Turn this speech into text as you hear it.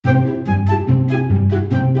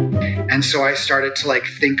And so I started to like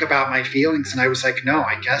think about my feelings, and I was like, no,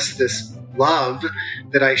 I guess this love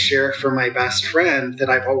that I share for my best friend that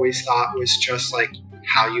I've always thought was just like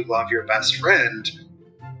how you love your best friend,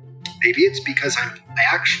 maybe it's because I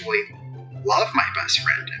actually love my best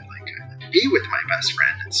friend and like be with my best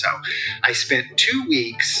friend. And so I spent 2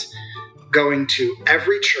 weeks going to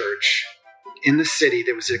every church in the city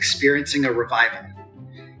that was experiencing a revival.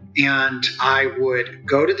 And I would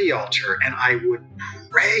go to the altar and I would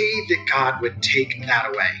pray that God would take that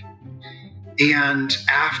away. And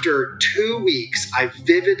after 2 weeks, I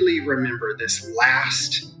vividly remember this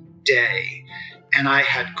last day, and I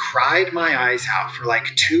had cried my eyes out for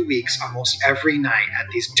like 2 weeks, almost every night at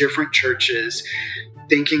these different churches,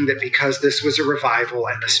 thinking that because this was a revival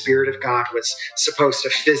and the Spirit of God was supposed to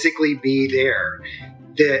physically be there,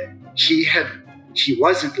 that he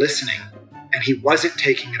wasn't listening and he wasn't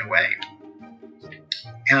taking it away.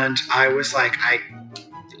 And I was like,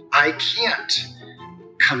 I can't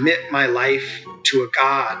commit my life to a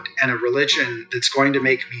God and a religion that's going to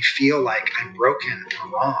make me feel like I'm broken or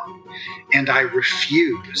wrong. And I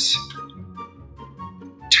refuse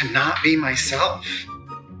to not be myself.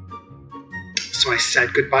 So I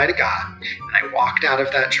said goodbye to God, and I walked out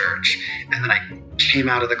of that church, and then I came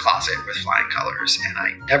out of the closet with flying colors, and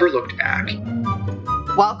I never looked back.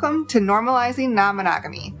 Welcome to Normalizing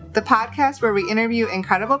Non-Monogamy, the podcast where we interview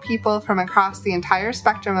incredible people from across the entire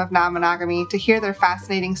spectrum of non-monogamy to hear their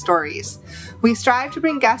fascinating stories. We strive to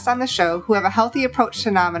bring guests on the show who have a healthy approach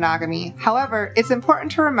to non-monogamy. However, it's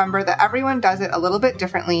important to remember that everyone does it a little bit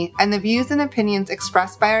differently, and the views and opinions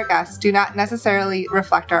expressed by our guests do not necessarily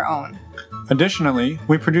reflect our own. Additionally,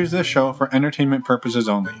 we produce this show for entertainment purposes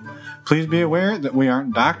only. Please be aware that we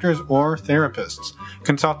aren't doctors or therapists.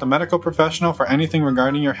 Consult a medical professional for anything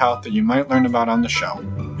regarding your health that you might learn about on the show.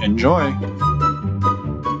 Enjoy!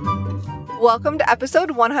 Welcome to episode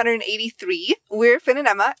 183. We're Finn and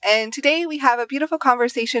Emma, and today we have a beautiful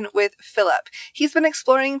conversation with Philip. He's been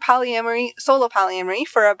exploring polyamory, solo polyamory,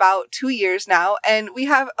 for about 2 years now, and we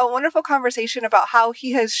have a wonderful conversation about how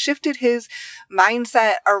he has shifted his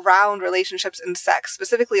mindset around relationships and sex,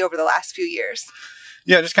 specifically over the last few years.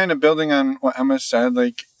 Yeah, just kind of building on what Emma said,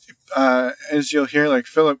 as you'll hear,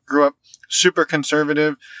 Philip grew up super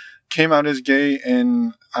conservative, came out as gay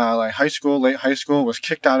in late high school, was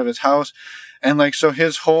kicked out of his house. And so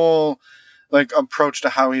his whole approach to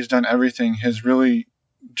how he's done everything has really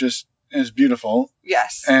just is beautiful.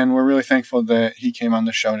 Yes. And we're really thankful that he came on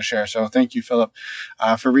the show to share. So thank you, Philip,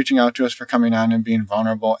 for reaching out to us, for coming on and being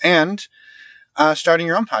vulnerable, and starting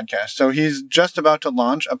your own podcast. So he's just about to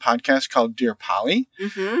launch a podcast called Dear Poly.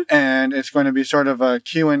 Mm-hmm. And it's going to be sort of a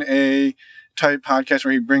Q&A type podcast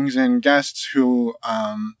where he brings in guests who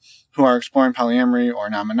are exploring polyamory or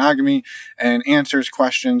non-monogamy and answers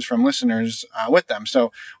questions from listeners with them.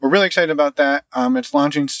 So we're really excited about that. It's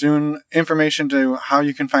launching soon. Information to how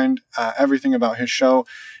you can find everything about his show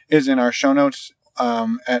is in our show notes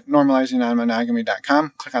at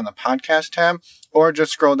normalizingnonmonogamy.com. Click on the podcast tab, or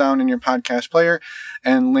just scroll down in your podcast player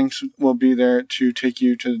and links will be there to take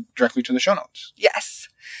you directly to the show notes. Yes.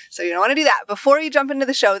 So you don't want to do that. Before we jump into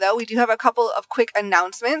the show, though, we do have a couple of quick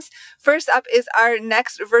announcements. First up is our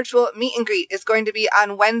next virtual meet and greet is going to be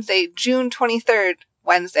on Wednesday, June 23rd.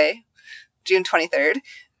 Wednesday, June 23rd.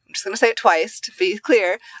 I'm just going to say it twice to be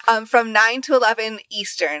clear. From 9 to 11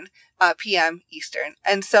 Eastern. PM Eastern.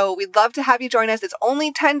 And so we'd love to have you join us. It's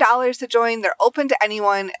only $10 to join. They're open to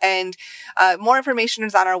anyone. And more information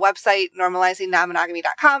is on our website,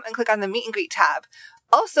 normalizingnonmonogamy.com, and click on the meet and greet tab.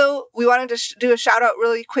 Also, we wanted to do a shout out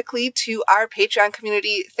really quickly to our Patreon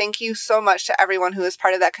community. Thank you so much to everyone who is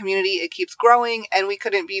part of that community. It keeps growing, and we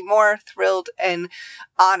couldn't be more thrilled and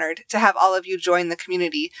honored to have all of you join the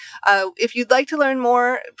community. If you'd like to learn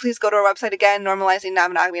more, please go to our website again,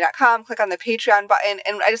 normalizingnonmonogamy.com, click on the Patreon button.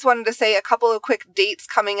 And I just wanted to say a couple of quick dates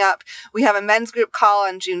coming up. We have a men's group call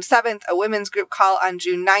on June 7th, a women's group call on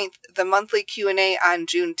June 9th, the monthly Q&A on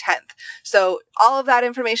June 10th. So all of that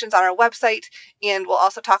information is on our website, and we'll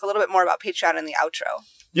also talk a little bit more about Patreon in the outro.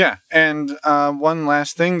 Yeah, and one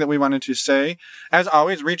last thing that we wanted to say, as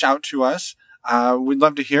always, reach out to us. We'd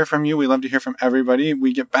love to hear from you. We love to hear from everybody.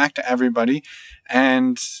 We get back to everybody.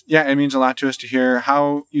 And yeah, it means a lot to us to hear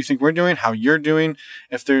how you think we're doing, how you're doing,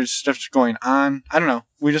 if there's stuff going on. I don't know.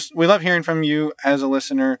 We love hearing from you as a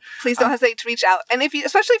listener. Please don't hesitate to reach out. And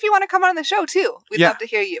especially if you want to come on the show too, we'd love to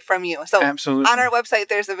hear from you. So absolutely. On our website,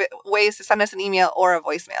 there's ways to send us an email or a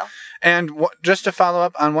voicemail. And just to follow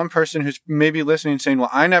up on one person who's maybe listening saying, well,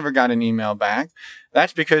 I never got an email back.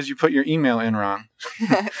 That's because you put your email in wrong.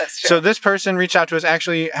 That's true. So this person reached out to us,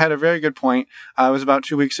 actually had a very good point. It was about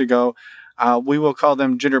 2 weeks ago. We will call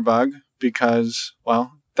them Jitterbug because,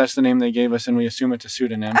 well, that's the name they gave us and we assume it's a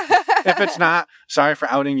pseudonym. If it's not, sorry for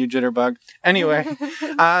outing you, Jitterbug. Anyway,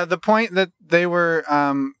 the point that they were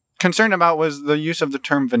concerned about was the use of the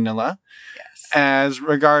term vanilla as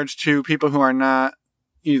regards to people who are not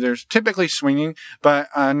either typically swinging, but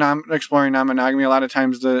exploring non-monogamy. A lot of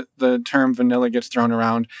times the term vanilla gets thrown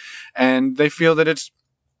around and they feel that it's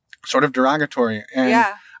sort of derogatory. And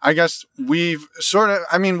I guess we've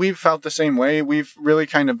felt the same way. We've really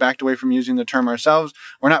kind of backed away from using the term ourselves.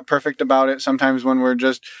 We're not perfect about it. Sometimes when we're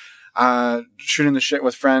just shooting the shit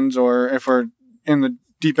with friends, or if we're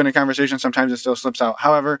deep in a conversation, sometimes it still slips out.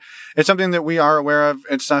 However, it's something that we are aware of.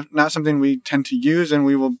 It's not something we tend to use, and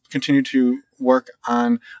we will continue to work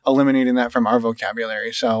on eliminating that from our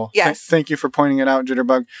vocabulary. So thank you for pointing it out,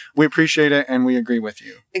 Jitterbug. We appreciate it, and we agree with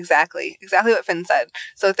you. Exactly what Finn said.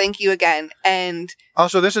 So thank you again. And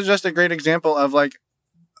also, this is just a great example of like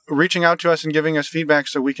reaching out to us and giving us feedback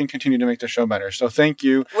so we can continue to make the show better. So thank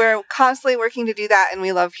you. We're constantly working to do that, and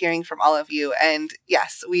we love hearing from all of you. And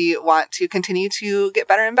yes, we want to continue to get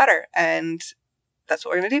better and better, and that's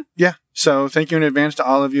what we're going to do. Yeah. So thank you in advance to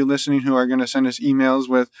all of you listening who are going to send us emails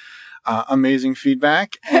with amazing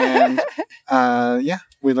feedback. And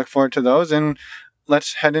we look forward to those. And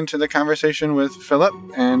let's head into the conversation with Philip,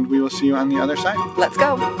 and we will see you on the other side. Let's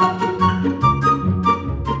go.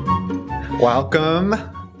 Welcome,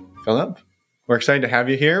 Philip. We're excited to have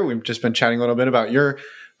you here. We've just been chatting a little bit about your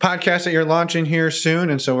podcast that you're launching here soon,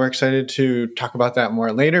 and so we're excited to talk about that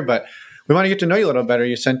more later, but we want to get to know you a little better.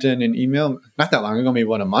 You sent in an email not that long ago, maybe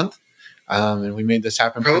about a month, and we made this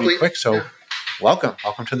happen pretty quick, so welcome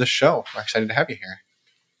to the show. We're excited to have you here.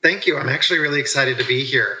 Thank you. I'm actually really excited to be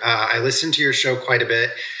here. I listened to your show quite a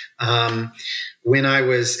bit. When I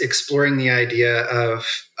was exploring the idea of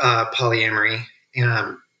polyamory,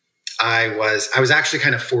 I was actually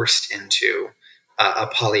kind of forced into a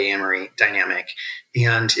polyamory dynamic,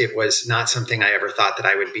 and it was not something I ever thought that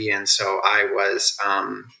I would be in. So I was,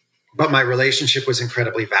 but my relationship was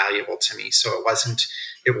incredibly valuable to me. So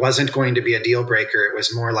it wasn't going to be a deal breaker. It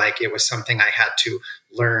was more like it was something I had to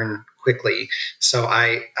learn quickly. So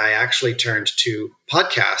I actually turned to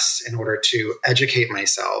podcasts in order to educate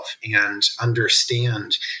myself and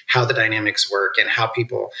understand how the dynamics work and how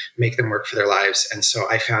people make them work for their lives. And so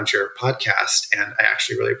I found your podcast, and I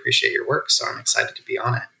actually really appreciate your work. So I'm excited to be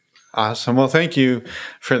on it. Awesome. Well, thank you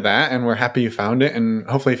for that. And we're happy you found it, and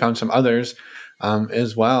hopefully you found some others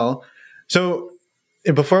as well. So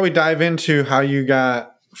before we dive into how you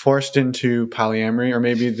got forced into polyamory, or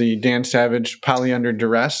maybe the Dan Savage poly under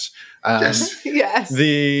duress, yes.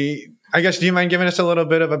 I guess, do you mind giving us a little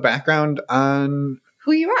bit of a background on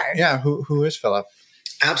who you are? Yeah, who is Philip?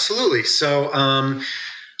 Absolutely. So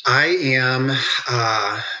I am.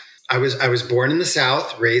 I was born in the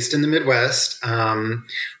South, raised in the Midwest,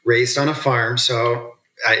 raised on a farm. So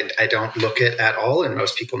I don't look it at all, and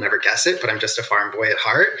most people never guess it, but I'm just a farm boy at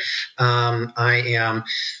heart. I am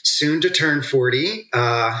soon to turn 40,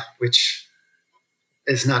 which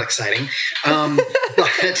is not exciting.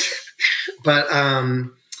 But a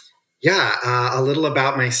little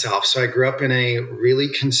about myself. So I grew up in a really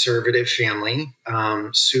conservative family,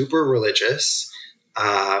 super religious.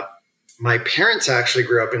 My parents actually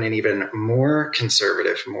grew up in an even more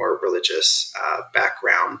conservative, more religious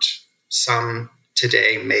background. Some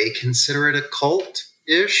today may consider it a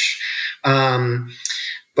cult-ish. And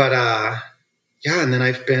then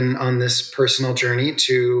I've been on this personal journey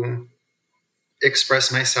to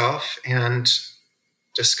express myself and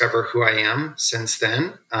discover who I am since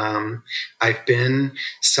then. I've been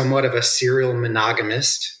somewhat of a serial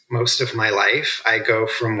monogamist most of my life. I go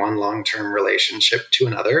from one long-term relationship to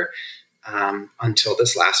another until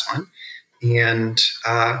this last one. And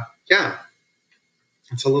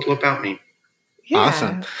it's a little about me. Yeah.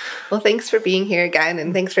 Awesome. Well, thanks for being here again,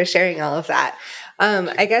 and thanks for sharing all of that.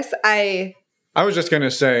 I guess I was just going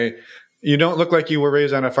to say, you don't look like you were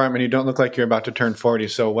raised on a farm, and you don't look like you're about to turn 40.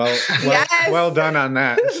 So well done on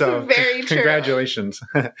that. So very true. Congratulations.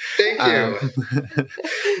 Thank you.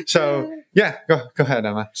 Go ahead,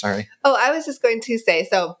 Emma. Sorry. Oh, I was just going to say,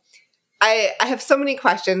 so I have so many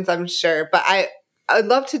questions, I'm sure, but I'd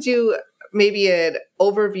love to do maybe an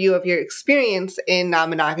overview of your experience in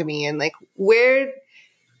non-monogamy and like where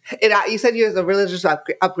you said you was a religious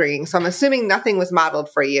upbringing. So I'm assuming nothing was modeled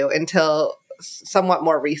for you until somewhat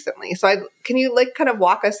more recently. So can you like kind of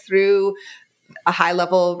walk us through a high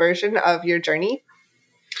level version of your journey?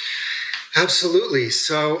 Absolutely.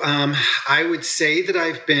 So I would say that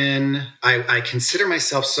I consider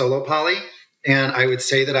myself solo poly, and I would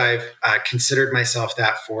say that I've considered myself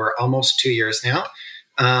that for almost 2 years now.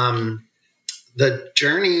 the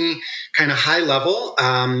journey, kind of high level,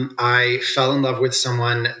 I fell in love with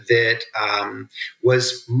someone that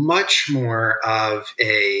was much more of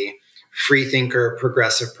a free thinker,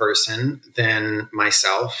 progressive person than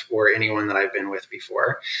myself or anyone that I've been with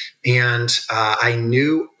before. And I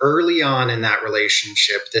knew early on in that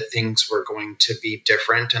relationship that things were going to be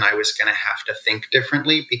different and I was going to have to think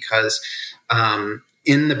differently because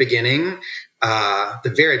in the beginning,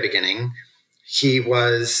 the very beginning, he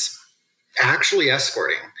was actually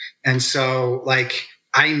escorting. And so like,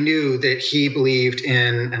 I knew that he believed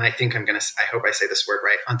in, and I hope I say this word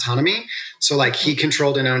right, autonomy. So like he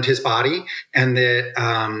controlled and owned his body and that,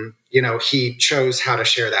 he chose how to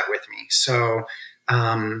share that with me. So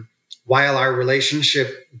while our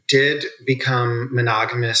relationship did become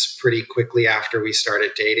monogamous pretty quickly after we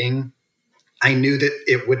started dating, I knew that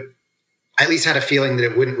it would, I at least had a feeling that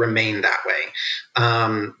it wouldn't remain that way.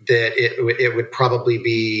 That it would probably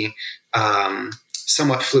be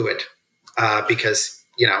somewhat fluid because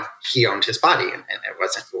he owned his body and it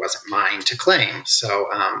wasn't mine to claim. So,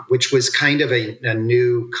 which was kind of a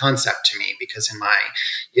new concept to me because in my,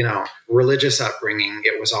 religious upbringing,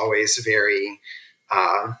 it was always very,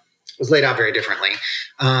 was laid out very differently.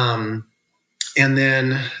 And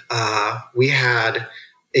then we had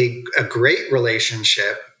a great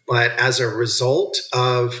relationship, but as a result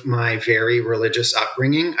of my very religious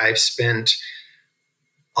upbringing, I've spent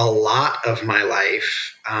a lot of my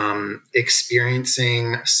life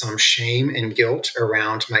experiencing some shame and guilt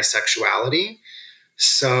around my sexuality.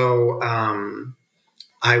 So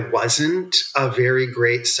I wasn't a very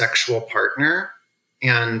great sexual partner,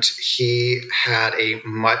 and he had a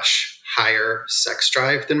much higher sex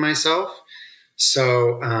drive than myself.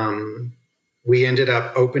 So we ended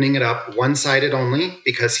up opening it up one-sided only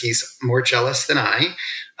because he's more jealous than I.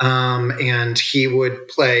 And he would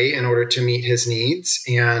play in order to meet his needs.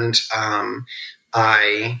 And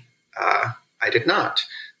I did not.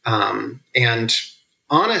 And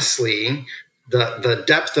honestly, the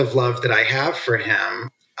depth of love that I have for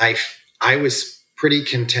him, I was pretty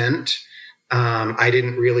content. I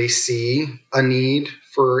didn't really see a need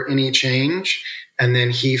for any change. And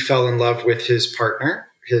then he fell in love with his partner,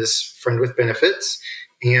 his friend with benefits.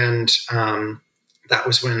 And that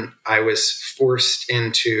was when I was forced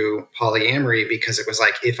into polyamory because it was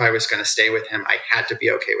like, if I was going to stay with him, I had to be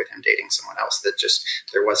okay with him dating someone else. That just,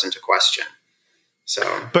 there wasn't a question.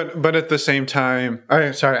 So, but at the same time,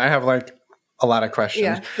 sorry, I have like a lot of questions.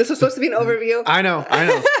 Yeah, this was supposed to be an overview. I know.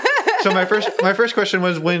 So my first question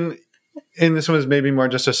was and this was maybe more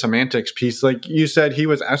just a semantics piece. Like you said, he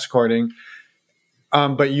was escorting,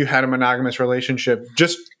 but you had a monogamous relationship.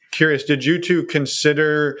 Just curious, did you two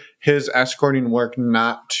consider his escorting work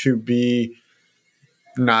not to be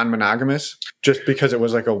non-monogamous just because it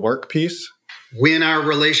was like a work piece? When our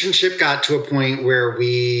relationship got to a point where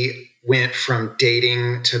we went from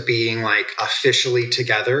dating to being like officially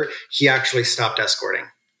together, he actually stopped escorting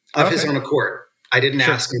of his own accord. I didn't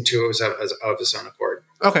ask him to. It was of his own accord.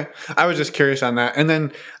 Okay. I was just curious on that. And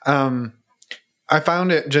then I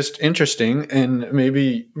found it just interesting, and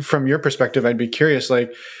maybe from your perspective, I'd be curious,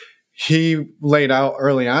 like he laid out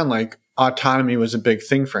early on, like autonomy was a big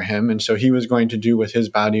thing for him. And so he was going to do with his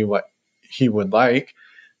body what he would like.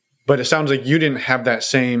 But it sounds like you didn't have that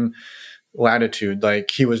same latitude.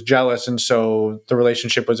 Like he was jealous. And so the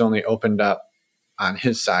relationship was only opened up on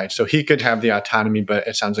his side. So he could have the autonomy, but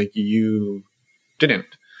it sounds like you didn't.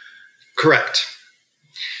 Correct.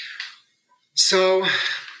 So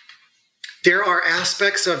there are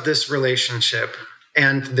aspects of this relationship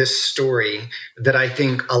and this story that I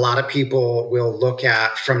think a lot of people will look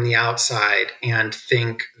at from the outside and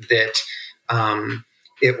think that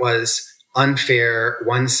it was unfair,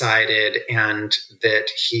 one-sided, and that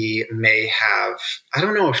he may have, I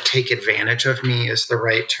don't know if take advantage of me is the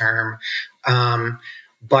right term,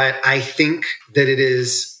 but I think that it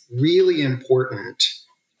is really important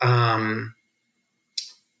to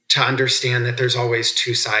understand that there's always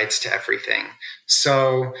two sides to everything.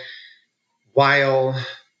 So while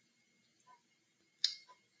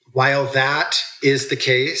that is the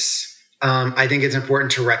case, I think it's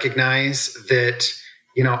important to recognize that,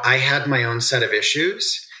 I had my own set of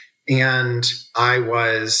issues and I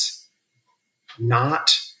was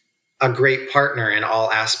not a great partner in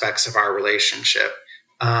all aspects of our relationship.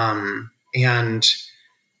 And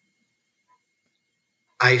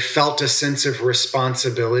I felt a sense of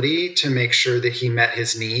responsibility to make sure that he met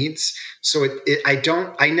his needs. So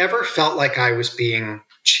I never felt like I was being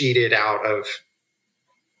cheated out of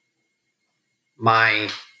my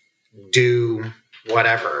due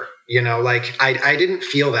whatever, like I didn't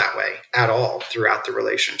feel that way at all throughout the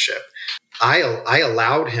relationship. I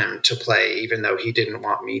allowed him to play even though he didn't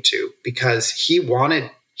want me to, because he wanted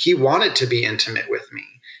to be intimate with me,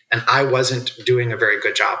 and I wasn't doing a very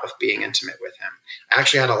good job of being intimate with him. I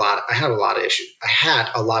actually had a lot of issues. I had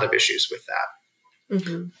a lot of issues with that.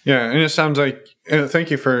 Mm-hmm. Yeah, and it sounds like,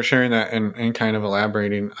 thank you for sharing that and kind of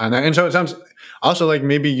elaborating on that. And so it sounds also like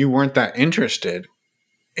maybe you weren't that interested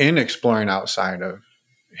in exploring outside of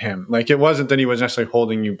him. Like, it wasn't that he was necessarily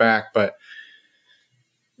holding you back, but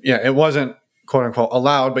yeah, it wasn't quote unquote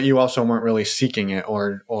allowed, but you also weren't really seeking it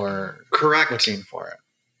or Correct. Looking for it.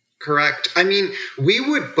 Correct. I mean, we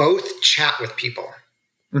would both chat with people,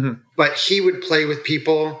 but he would play with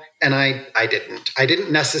people and I didn't. I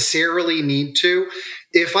didn't necessarily need to.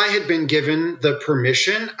 If I had been given the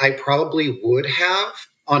permission, I probably would have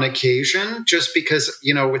on occasion, just because,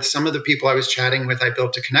 with some of the people I was chatting with, I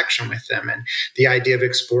built a connection with them. And the idea of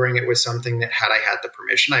exploring it was something that, had I had the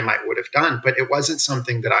permission, I would have done. But it wasn't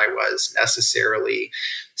something that I was necessarily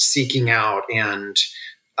seeking out and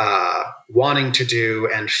wanting to do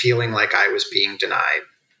and feeling like I was being denied.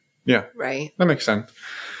 Yeah. Right. That makes sense.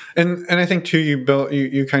 And I think too,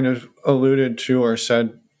 you kind of alluded to or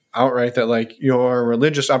said outright that like your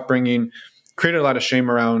religious upbringing created a lot of shame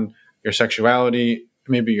around your sexuality,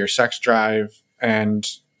 maybe your sex drive. And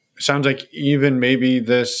it sounds like even maybe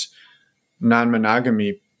this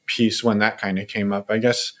non-monogamy piece, when that kind of came up, I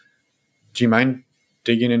guess, do you mind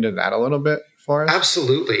digging into that a little bit for us?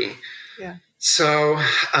 Absolutely. Yeah. So,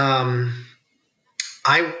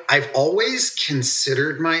 I've always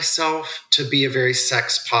considered myself to be a very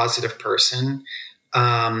sex positive person.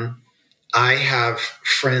 I have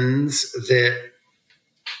friends that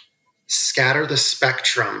scatter the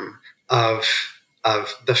spectrum of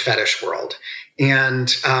the fetish world.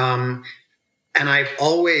 And I've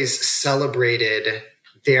always celebrated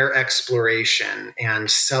their exploration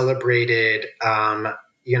and celebrated,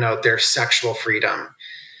 their sexual freedom.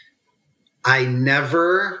 I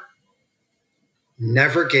never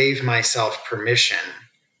gave myself permission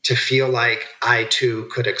to feel like I too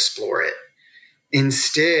could explore it.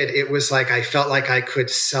 Instead, it was like I felt like I could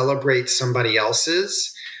celebrate somebody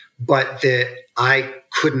else's, but that I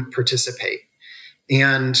couldn't participate.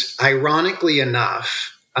 And ironically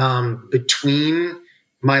enough, between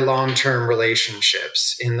my long-term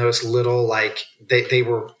relationships in those little, like, they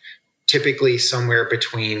were typically somewhere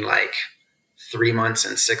between like 3 months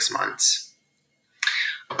and 6 months,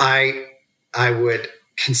 I would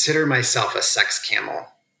consider myself a sex camel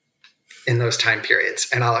in those time periods.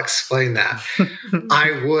 And I'll explain that.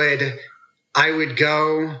 I would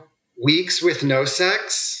go weeks with no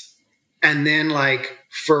sex. And then like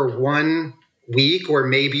for 1 week or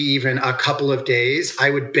maybe even a couple of days, I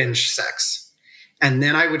would binge sex. And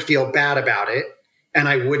then I would feel bad about it. And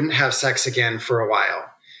I wouldn't have sex again for a while.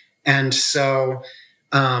 And so,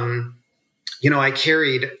 I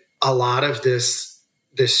carried a lot of this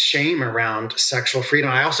shame around sexual freedom.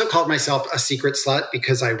 I also called myself a secret slut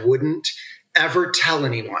because I wouldn't ever tell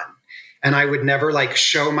anyone. And I would never like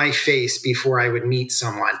show my face before I would meet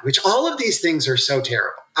someone, which all of these things are so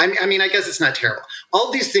terrible. I mean, I guess it's not terrible. All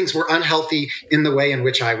of these things were unhealthy in the way in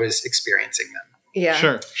which I was experiencing them. Yeah.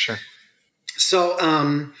 Sure. So,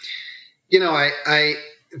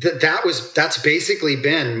 that's basically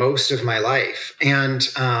been most of my life. And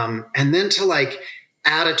then to like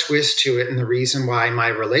add a twist to it, and the reason why my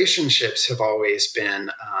relationships have always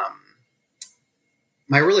been,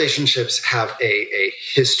 my relationships have a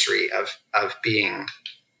history of being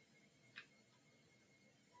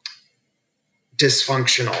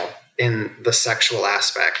dysfunctional in the sexual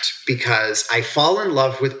aspect, because I fall in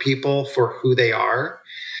love with people for who they are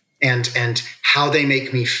and how they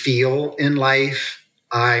make me feel in life.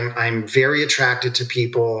 I'm very attracted to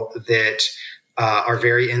people that are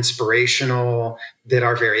very inspirational, that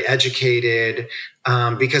are very educated,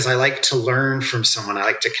 because I like to learn from someone. I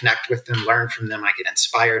like to connect with them, learn from them. I get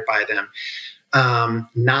inspired by them,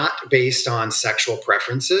 not based on sexual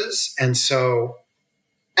preferences. And so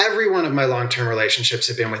every one of my long-term relationships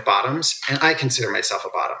have been with bottoms, and I consider myself a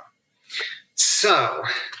bottom. So,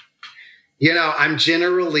 I'm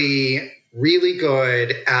generally really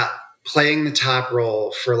good at playing the top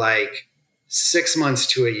role for like 6 months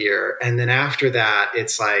to a year. And then after that,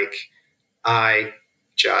 it's like, I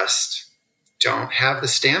just don't have the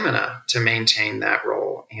stamina to maintain that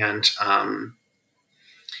role. And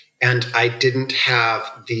I didn't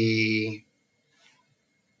have the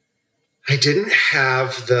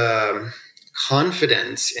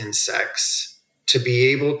confidence in sex to be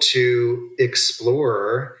able to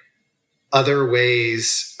explore other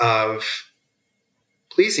ways of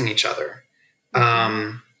pleasing each other.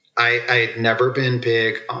 I'd never been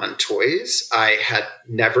big on toys. I had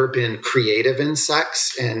never been creative in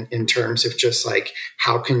sex and in terms of just like,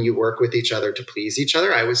 how can you work with each other to please each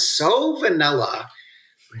other? I was so vanilla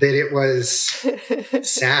that it was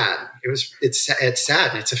sad. It's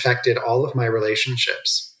sad, and it's affected all of my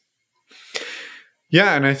relationships.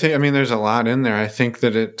 Yeah. And I mean, there's a lot in there. I think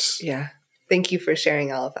that it's... Yeah. Thank you for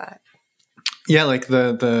sharing all of that. Yeah. Like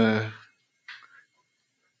the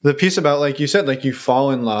piece about, like you said, like you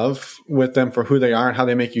fall in love with them for who they are and how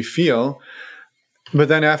they make you feel. But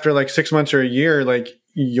then after like 6 months or a year, like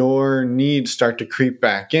your needs start to creep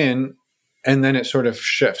back in, and then it sort of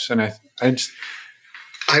shifts. And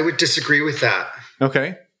I would disagree with that.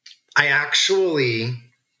 Okay. I actually,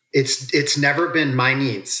 it's never been my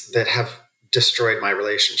needs that have destroyed my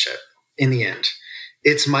relationship in the end.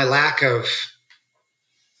 It's my lack of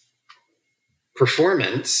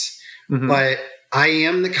performance, but I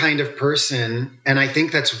am the kind of person, and I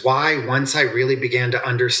think that's why once I really began to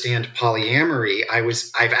understand polyamory,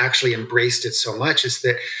 I've actually embraced it so much, is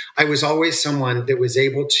that I was always someone that was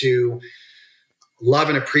able to love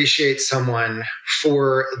and appreciate someone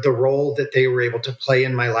for the role that they were able to play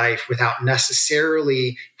in my life without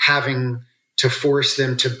necessarily having to force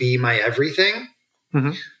them to be my everything.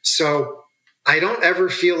 So I don't ever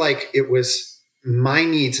feel like it was my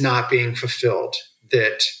needs not being fulfilled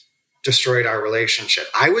that destroyed our relationship.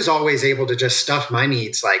 I was always able to just stuff my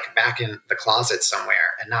needs like back in the closet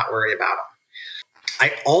somewhere and not worry about them.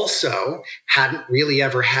 I also hadn't really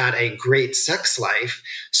ever had a great sex life.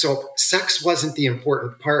 So sex wasn't the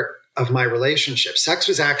important part of my relationship. Sex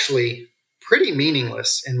was actually pretty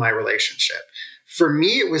meaningless in my relationship. For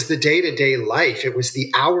me, it was the day-to-day life. It was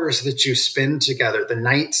the hours that you spend together, the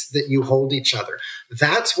nights that you hold each other.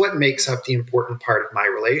 That's what makes up the important part of my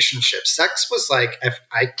relationship. Sex was like, if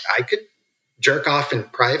I could jerk off in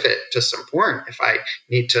private to some porn if I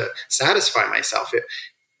need to satisfy myself.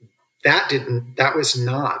 That was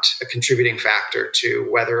not a contributing factor to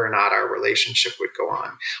whether or not our relationship would go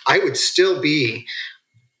on. I would still be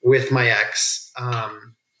with my ex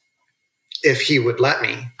if he would let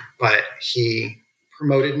me, but he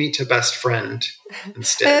promoted me to best friend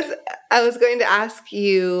instead. I was going to ask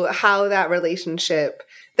you how that relationship,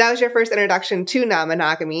 that was your first introduction to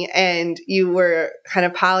non-monogamy, and you were kind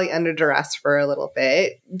of poly under duress for a little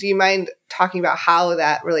bit. Do you mind talking about how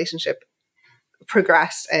that relationship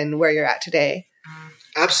progressed and where you're at today?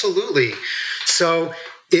 Absolutely. So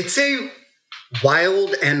it's a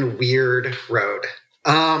wild and weird road.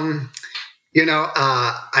 I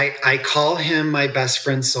call him my best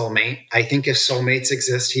friend soulmate. I think if soulmates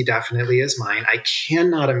exist, he definitely is mine. I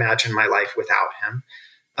cannot imagine my life without him.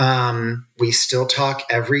 We still talk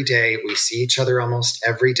every day. We see each other almost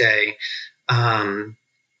every day.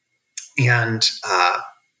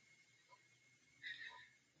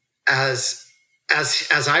 As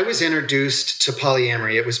I was introduced to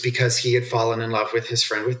polyamory, it was because he had fallen in love with his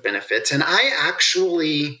friend with benefits. And I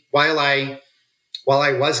actually, while I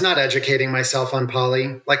was not educating myself on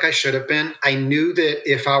poly like I should have been, I knew that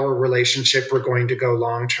if our relationship were going to go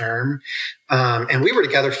long term, and we were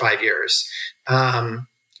together 5 years,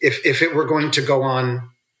 if it were going to go on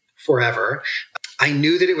forever, I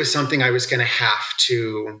knew that it was something I was going to have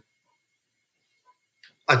to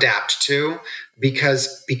adapt to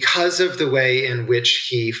because of the way in which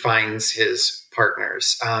he finds his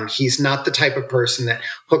partners. He's not the type of person that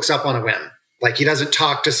hooks up on a whim. Like he doesn't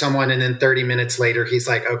talk to someone and then 30 minutes later, he's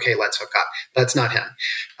like, okay, let's hook up. That's not him.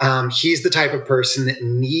 He's the type of person that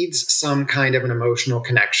needs some kind of an emotional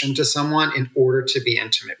connection to someone in order to be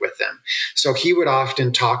intimate with them. So he would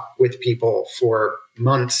often talk with people for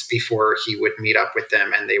months before he would meet up with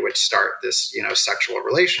them and they would start this, sexual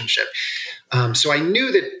relationship. So I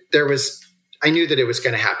knew that it was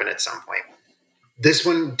going to happen at some point. This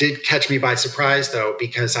one did catch me by surprise, though,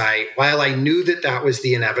 because while I knew that was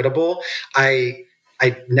the inevitable, I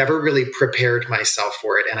never really prepared myself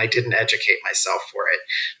for it, and I didn't educate myself for it.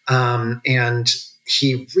 And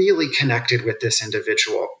he really connected with this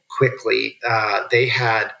individual quickly. They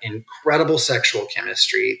had incredible sexual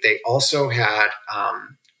chemistry. They also had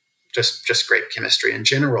just great chemistry in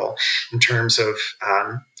general, in terms of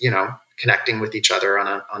connecting with each other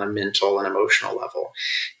on a mental and emotional level.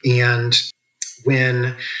 And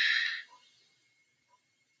when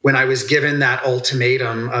I was given that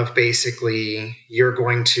ultimatum of basically, you're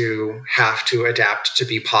going to have to adapt to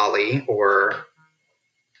be poly or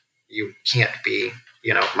you can't be,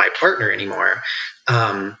 my partner anymore.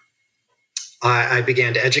 I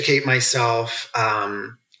began to educate myself.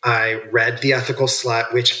 I read The Ethical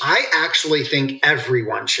Slut, which I actually think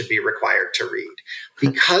everyone should be required to read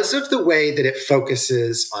because of the way that it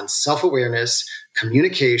focuses on self-awareness,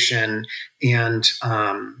 communication and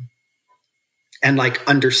like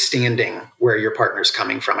understanding where your partner's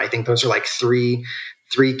coming from. I think those are like three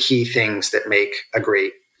key things that make a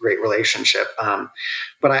great relationship.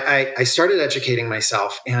 But I started educating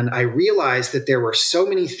myself, and I realized that there were so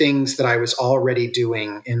many things that I was already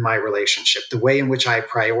doing in my relationship. The way in which I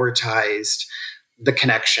prioritized the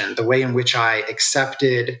connection, the way in which I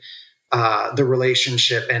accepted the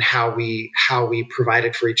relationship, and how we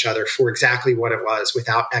provided for each other for exactly what it was,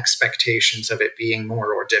 without expectations of it being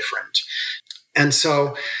more or different. And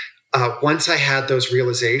so once I had those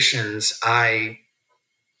realizations, I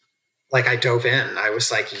dove in. I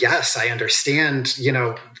was like, yes, I understand,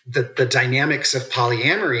 the dynamics of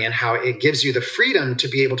polyamory and how it gives you the freedom to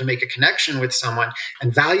be able to make a connection with someone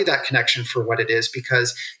and value that connection for what it is.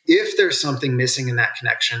 Because if there's something missing in that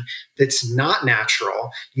connection that's not natural,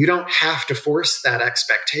 you don't have to force that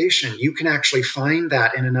expectation. You can actually find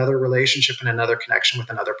that in another relationship and another connection with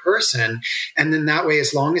another person. And then that way,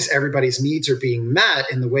 as long as everybody's needs are being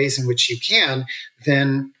met in the ways in which you can,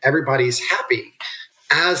 then everybody's happy.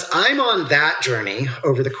 As I'm on that journey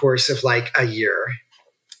over the course of like a year,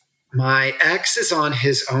 my ex is on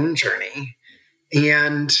his own journey,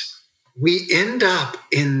 and we end up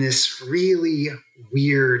in this really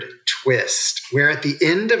weird twist where at the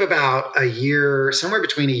end of about a year, somewhere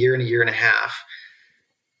between a year and a half,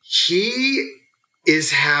 he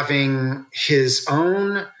is having his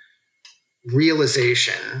own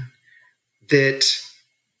realization that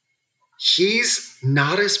he's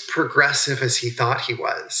not as progressive as he thought he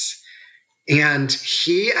was. And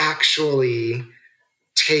he actually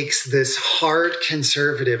takes this hard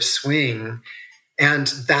conservative swing. And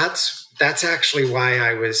that's actually why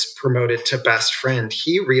I was promoted to best friend.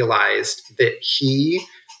 He realized that he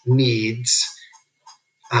needs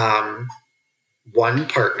one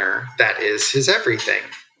partner that is his everything.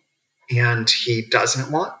 And he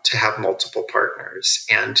doesn't want to have multiple partners.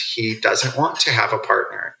 And he doesn't want to have a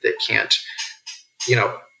partner that can't,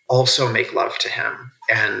 also make love to him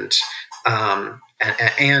and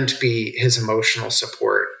be his emotional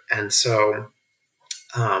support. And so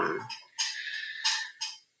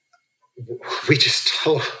we just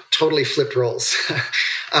totally flipped roles,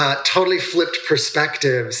 totally flipped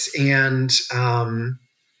perspectives. And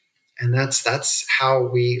that's how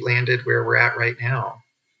we landed where we're at right now.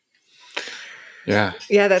 Yeah.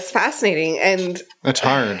 Yeah, that's fascinating. And that's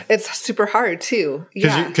hard. It's super hard too.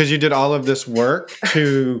 Yeah. Because you did all of this work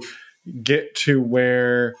to get to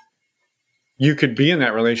where you could be in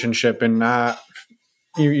that relationship and not,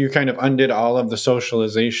 you kind of undid all of the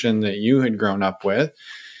socialization that you had grown up with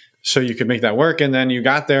so you could make that work. And then you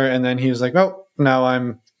got there, and then he was like, oh, now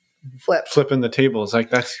I'm flipping the tables. Like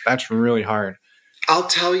that's really hard. I'll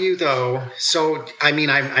tell you though, so I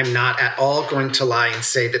mean, I'm not at all going to lie and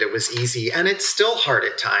say that it was easy, and it's still hard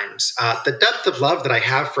at times. The depth of love that I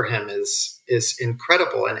have for him is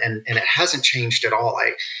incredible, and it hasn't changed at all.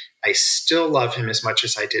 I still love him as much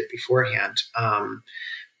as I did beforehand.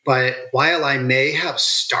 But while I may have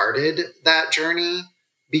started that journey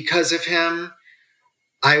because of him,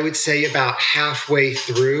 I would say about halfway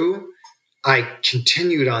through, I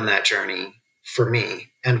continued on that journey for me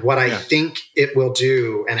and what I think it will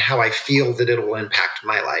do and how I feel that it will impact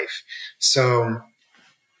my life. So,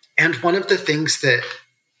 and one of the things that,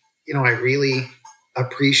 I really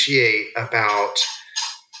appreciate about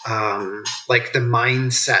like the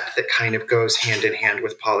mindset that kind of goes hand in hand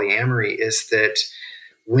with polyamory is that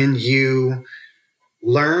when you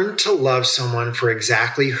learn to love someone for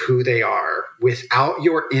exactly who they are without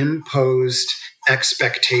your imposed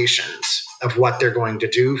expectations of what they're going to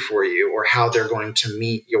do for you or how they're going to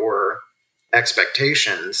meet your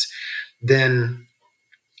expectations, then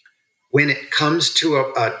when it comes to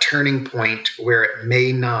a turning point where it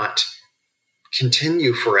may not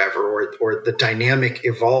continue forever or the dynamic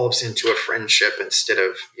evolves into a friendship instead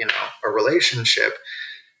of, a relationship,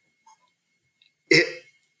 it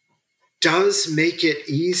does make it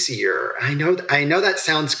easier. I know that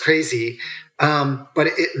sounds crazy, but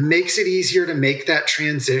it makes it easier to make that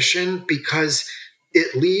transition because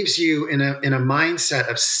it leaves you in a mindset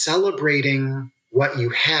of celebrating what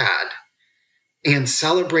you had and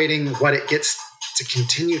celebrating what it gets to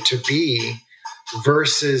continue to be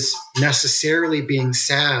versus necessarily being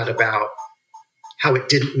sad about how it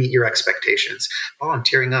didn't meet your expectations. Oh, I'm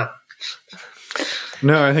tearing up.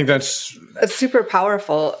 No, I think that's super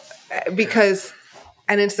powerful because,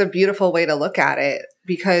 and it's a beautiful way to look at it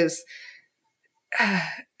because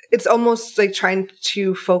it's almost like trying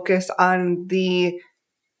to focus on the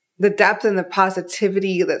depth and the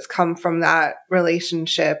positivity that's come from that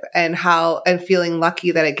relationship and feeling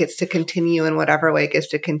lucky that it gets to continue in whatever way it gets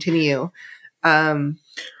to continue. Well,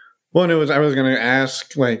 and I was going to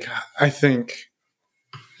ask, like, I think,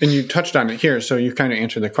 and you touched on it here, so you kind of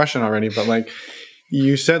answered the question already, but like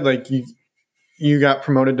you said, like you got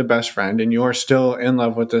promoted to best friend and you're still in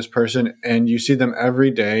love with this person and you see them every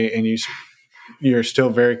day and you're still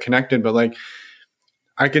very connected. But like,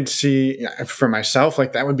 I could see for myself,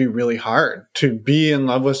 like that would be really hard to be in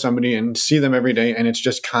love with somebody and see them every day. And it's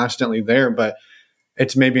just constantly there, but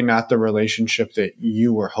it's maybe not the relationship that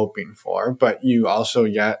you were hoping for, but you also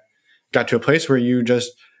yet got to a place where you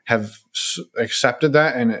just have accepted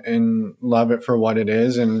that and love it for what it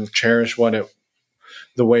is and cherish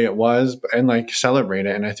the way it was and like celebrate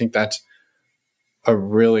it. And I think that's a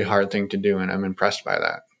really hard thing to do. And I'm impressed by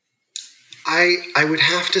that. I would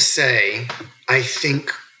have to say, I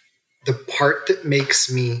think the part that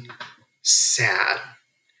makes me sad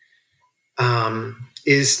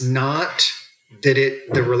is not that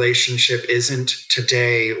the relationship isn't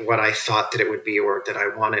today what I thought that it would be or that I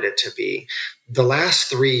wanted it to be. The last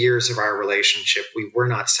 3 years of our relationship, we were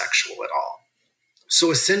not sexual at all. So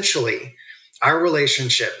essentially, our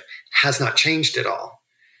relationship has not changed at all.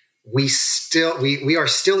 We are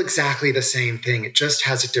still exactly the same thing. It just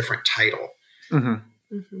has a different title.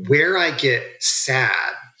 Mm-hmm. Mm-hmm. Where I get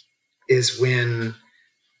sad is when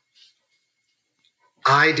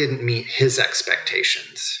I didn't meet his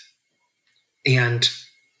expectations. And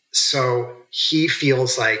so he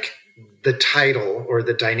feels like the title or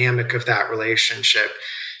the dynamic of that relationship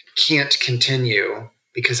can't continue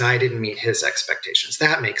because I didn't meet his expectations.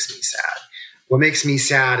 That makes me sad. What makes me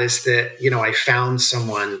sad is that, I found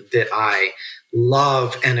someone that I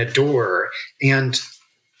love and adore, and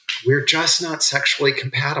we're just not sexually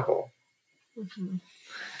compatible. Mm-hmm.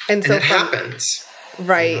 And it happens.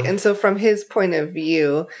 Right. And so from his point of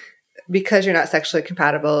view, because you're not sexually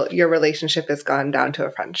compatible, your relationship has gone down to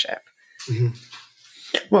a friendship. Mm-hmm.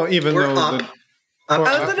 Well, even though I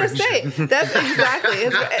was going to say, that's exactly.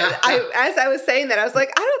 As I was saying that, I was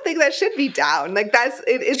like, I don't think that should be down. Like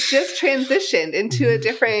it's just transitioned into a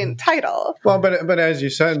different title. Well, but as you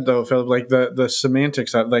said though, Philip, like the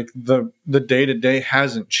semantics of like the day-to-day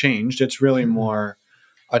hasn't changed. It's really more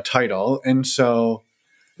a title. And so,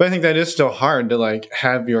 but I think that is still hard to like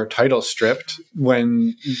have your title stripped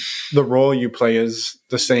when the role you play is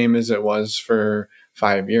the same as it was for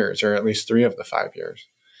 5 years, or at least 3 of the 5 years.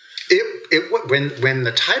 When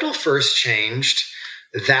the title first changed,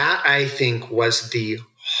 that I think was the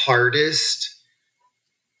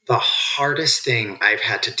hardest thing I've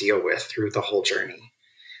had to deal with through the whole journey.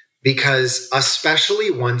 Because especially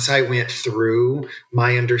once I went through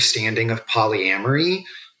my understanding of polyamory,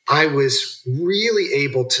 I was really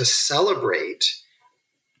able to celebrate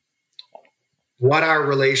what our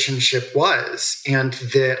relationship was, and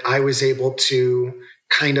that I was able to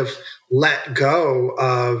kind of let go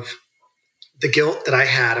of the guilt that I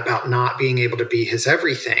had about not being able to be his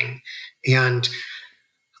everything. And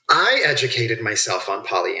I educated myself on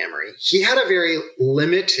polyamory. He had a very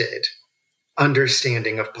limited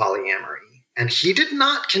understanding of polyamory, and he did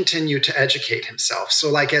not continue to educate himself. So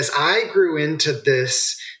like, as I grew into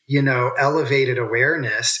this, elevated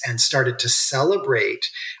awareness and started to celebrate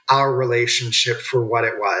our relationship for what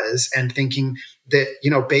it was, and thinking that,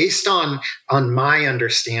 based on my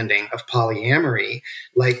understanding of polyamory,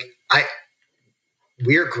 like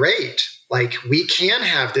we're great. Like we can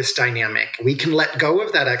have this dynamic. We can let go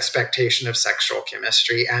of that expectation of sexual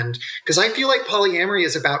chemistry. And because I feel like polyamory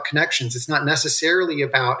is about connections. It's not necessarily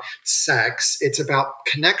about sex. It's about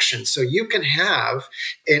connection. So you can have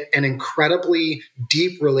an incredibly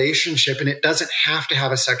deep relationship, and it doesn't have to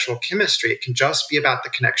have a sexual chemistry. It can just be about the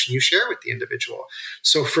connection you share with the individual.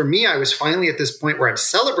 So for me, I was finally at this point where I'm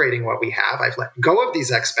celebrating what we have. I've let go of these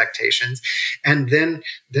expectations. And then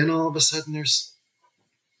all of a sudden there's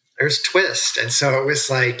twist. And so it was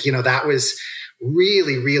like, that was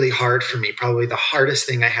really, really hard for me. Probably the hardest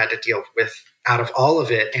thing I had to deal with out of all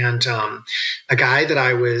of it. And a guy that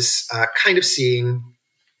I was kind of seeing,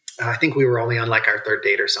 I think we were only on like our 3rd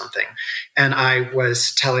date or something. And I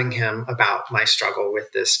was telling him about my struggle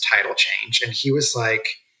with this title change. And he was like,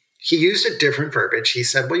 he used a different verbiage. He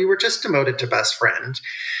said, well, you were just demoted to best friend.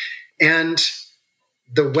 And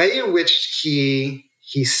the way in which he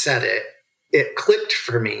said it clicked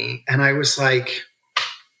for me. And I was like,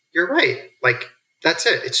 you're right. Like, that's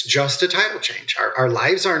it. It's just a title change. Our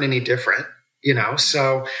lives aren't any different,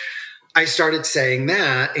 So I started saying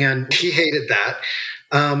that, and he hated that.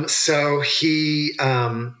 So he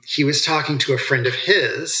was talking to a friend of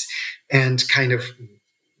his and kind of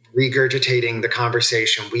regurgitating the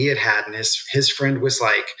conversation we had had. And his friend was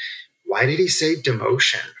like, why did he say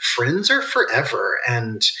demotion? Friends are forever,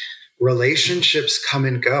 and relationships come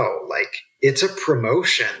and go. Like, it's a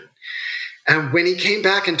promotion. And when he came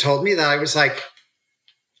back and told me that, I was like,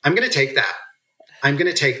 I'm going to take that. I'm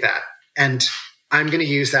going to take that. And I'm going to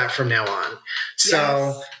use that from now on.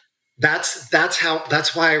 So that's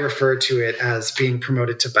why I refer to it as being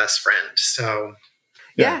promoted to best friend. So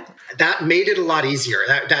that made it a lot easier.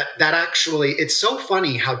 That actually, it's so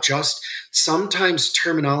funny how just sometimes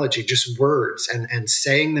terminology, just words and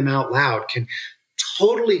saying them out loud can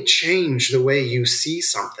totally change the way you see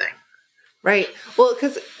something. Right. Well,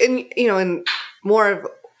 because in more of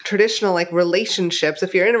traditional like relationships,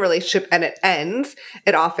 if you're in a relationship and it ends,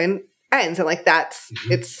 it often ends, and like that's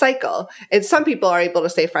its cycle. And some people are able to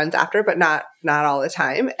stay friends after, but not all the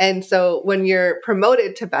time. And so when you're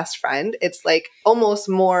promoted to best friend, it's like almost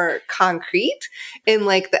more concrete in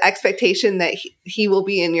like the expectation that he will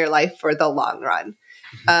be in your life for the long run.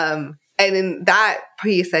 And in that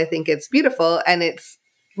piece, I think it's beautiful, and it's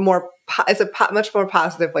a much more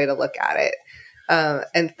positive way to look at it.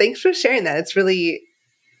 And thanks for sharing that. It's really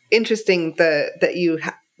interesting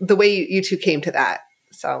the way you two came to that.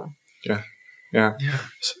 So. Yeah.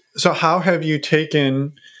 So how have you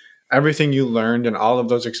taken everything you learned and all of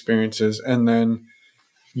those experiences and then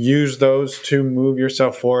use those to move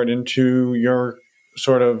yourself forward into your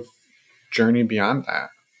sort of journey beyond that?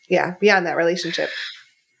 Yeah, beyond that relationship.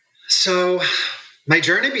 So my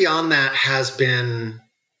journey beyond that has been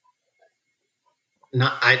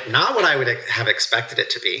not what I would have expected it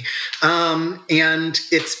to be. And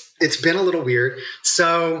it's been a little weird.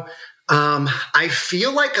 So I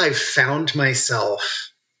feel like I've found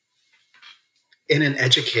myself in an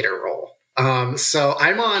educator role. So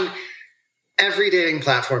I'm on every dating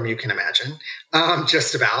platform you can imagine,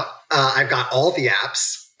 just about. I've got all the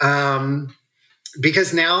apps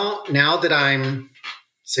because now that I'm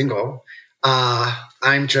single,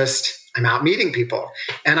 I'm out meeting people,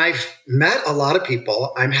 and I've met a lot of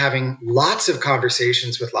people. I'm having lots of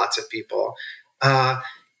conversations with lots of people.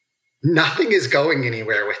 Nothing is going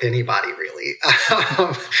anywhere with anybody really,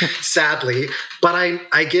 sadly. But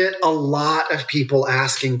I get a lot of people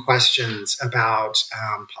asking questions about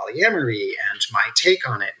polyamory and my take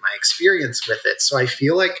on it, my experience with it. So I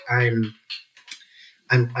feel like I'm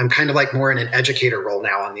kind of like more in an educator role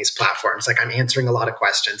now on these platforms. Like I'm answering a lot of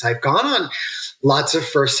questions. I've gone on lots of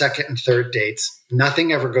first, second, and third dates.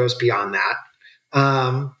 Nothing ever goes beyond that,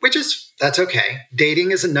 that's okay.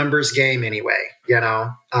 Dating is a numbers game anyway,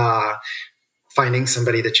 finding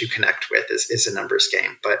somebody that you connect with is a numbers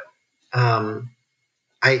game. But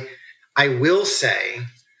I will say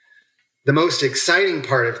the most exciting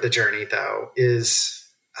part of the journey, though, is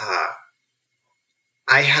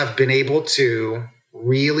I have been able to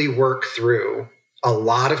really work through a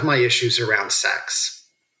lot of my issues around sex.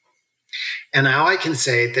 And now I can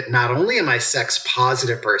say that not only am I a sex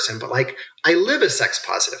positive person, but like I live a sex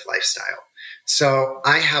positive lifestyle. So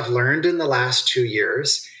I have learned in the last 2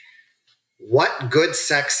 years what good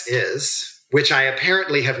sex is, which I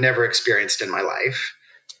apparently have never experienced in my life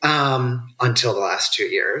until the last 2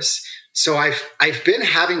 years. So I've been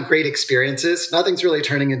having great experiences. Nothing's really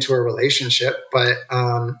turning into a relationship, but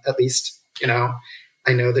at least,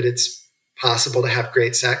 I know that it's possible to have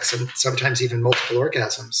great sex and sometimes even multiple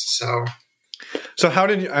orgasms. So how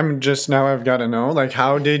did you, I've got to know, like,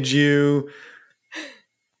 how did you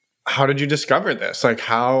discover this? Like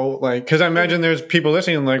cause I imagine there's people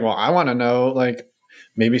listening like, well, I want to know, like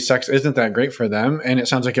maybe sex isn't that great for them. And it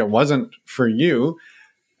sounds like it wasn't for you,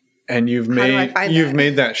 and you've made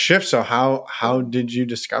that shift. So how did you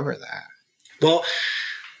discover that? Well,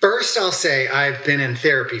 first I'll say I've been in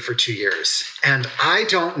therapy for 2 years, and I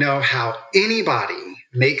don't know how anybody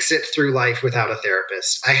makes it through life without a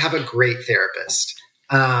therapist. I have a great therapist.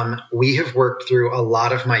 We have worked through a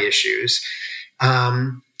lot of my issues.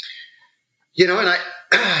 And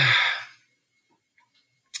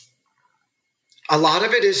a lot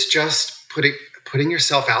of it is just putting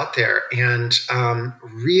yourself out there and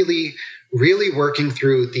really, really working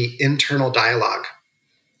through the internal dialogue,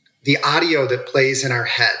 the audio that plays in our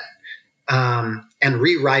head, and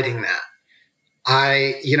rewriting that.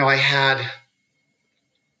 I had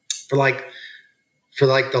for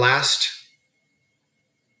the last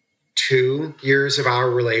 2 years of our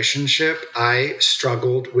relationship, I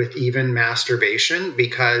struggled with even masturbation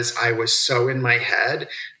because I was so in my head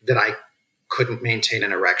that I couldn't maintain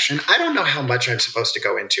an erection. I don't know how much I'm supposed to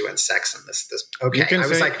go into in sex in this. Okay. I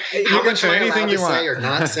was like, how much am I allowed to say or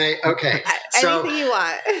not say? Okay. Anything you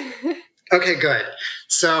want. Okay, good.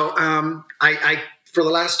 So I for the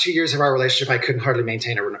last 2 years of our relationship, I couldn't hardly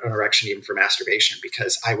maintain an erection even for masturbation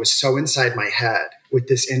because I was so inside my head with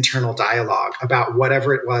this internal dialogue about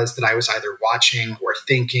whatever it was that I was either watching or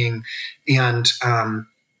thinking. And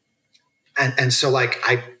and so like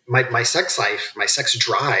my sex life, my sex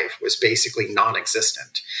drive was basically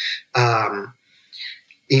non-existent. And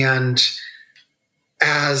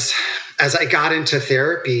as I got into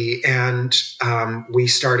therapy and we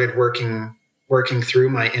started working through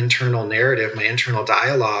my internal narrative, my internal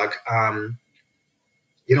dialogue, I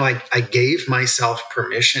gave myself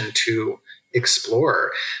permission to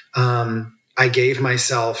explore. I gave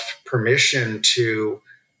myself permission to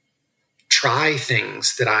try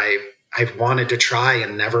things that I've wanted to try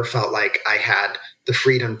and never felt like I had the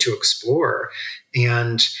freedom to explore.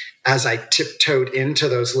 And as I tiptoed into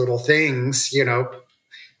those little things,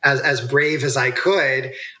 as brave as I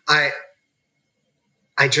could,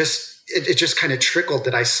 it just kind of trickled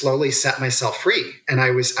that I slowly set myself free, and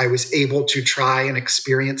I was able to try and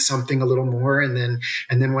experience something a little more. And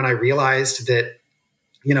then when I realized that,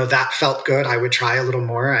 that felt good, I would try a little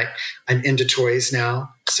more. I'm into toys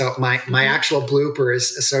now. So my actual blooper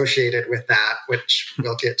is associated with that, which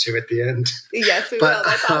we'll get to at the end. Yes, we will.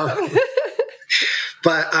 That's awesome.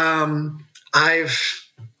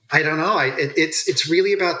 I don't know. It's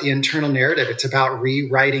really about the internal narrative. It's about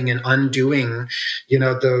rewriting and undoing,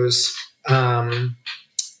 those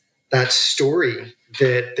that story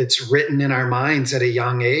that's written in our minds at a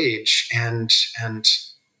young age, and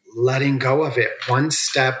letting go of it, one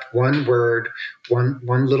step, one word, one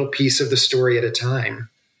little piece of the story at a time.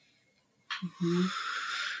 Mm-hmm.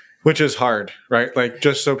 Which is hard, right? Like,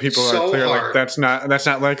 just so people are clear, hard. Like that's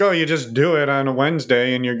not like, oh, you just do it on a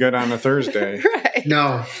Wednesday and you're good on a Thursday. Right.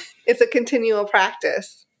 No. It's a continual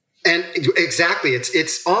practice. And exactly,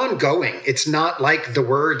 it's ongoing. It's not like the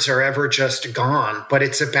words are ever just gone, but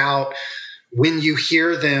it's about when you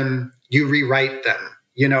hear them, you rewrite them.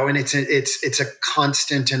 And it's a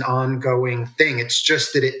constant and ongoing thing. It's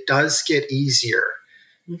just that it does get easier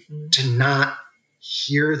to not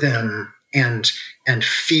hear them and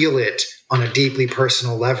feel it on a deeply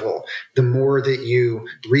personal level. The more that you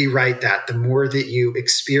rewrite that, the more that you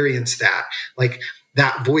experience that, like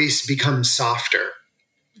that voice becomes softer.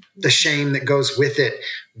 The shame that goes with it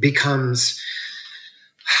becomes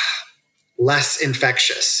less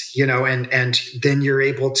infectious, and then you're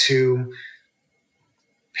able to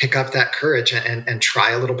pick up that courage and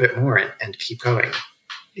try a little bit more and keep going.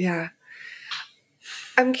 Yeah.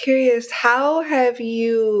 I'm curious, how have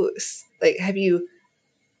your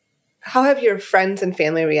friends and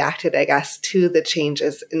family reacted, I guess, to the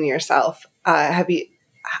changes in yourself? Have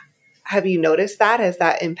you noticed that? Has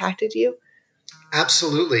that impacted you?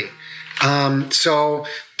 Absolutely. So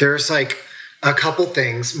there's like a couple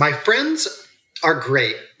things. My friends are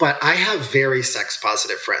great, but I have very sex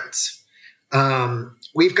positive friends.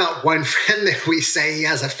 We've got one friend that we say he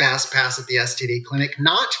has a fast pass at the STD clinic,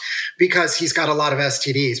 not because he's got a lot of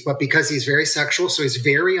STDs, but because he's very sexual. So he's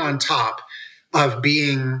very on top of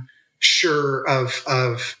being sure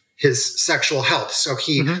of his sexual health. So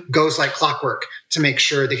he goes like clockwork to make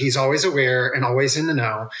sure that he's always aware and always in the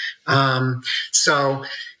know. So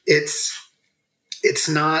it's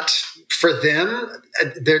not for them.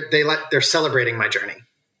 They're celebrating my journey.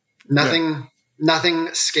 Nothing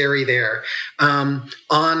scary there. On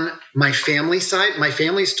my family side, my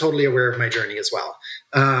family's totally aware of my journey as well.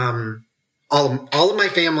 All of my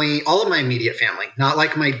family, all of my immediate family, not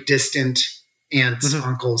like my distant aunts,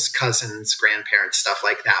 uncles, cousins, grandparents, stuff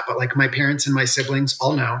like that. But like my parents and my siblings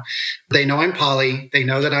all know. They know I'm poly. They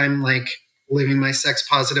know that I'm like living my sex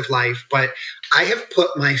positive life. But I have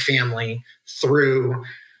put my family through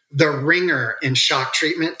the ringer in shock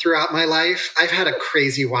treatment throughout my life. I've had a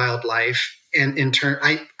crazy wild life. And in turn,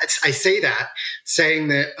 I say that saying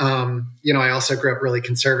that, I also grew up really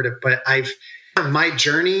conservative, but my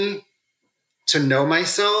journey to know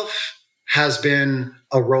myself has been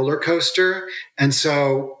a roller coaster. And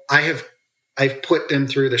so I've put them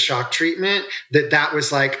through the shock treatment that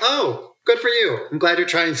was like, oh, good for you. I'm glad you're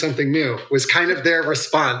trying something new, was kind of their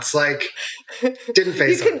response. Like, didn't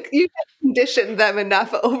face them. You conditioned them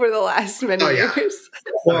enough over the last many years.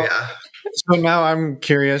 Oh, yeah. So now I'm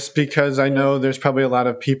curious, because I know there's probably a lot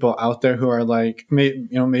of people out there who are like,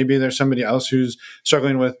 maybe there's somebody else who's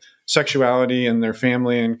struggling with sexuality and their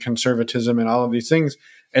family and conservatism and all of these things.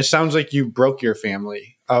 It sounds like you broke your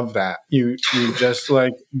family of that. You just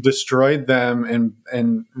like destroyed them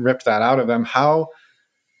and ripped that out of them. How?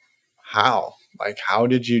 Like, how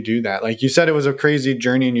did you do that? Like you said, it was a crazy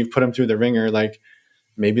journey and you've put them through the ringer. Like,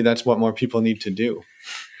 maybe that's what more people need to do.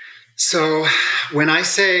 So when I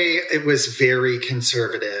say it was very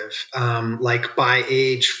conservative, like by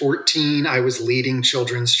age 14, I was leading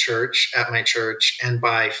children's church at my church. And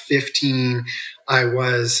by 15, I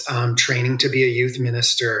was training to be a youth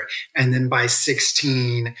minister. And then by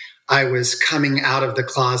 16, I was coming out of the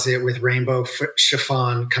closet with rainbow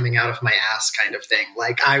chiffon coming out of my ass kind of thing.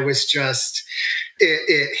 Like I was just,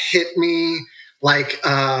 it hit me like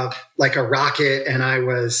a rocket, and I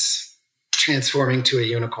was transforming to a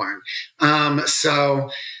unicorn. When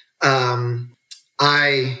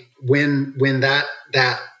that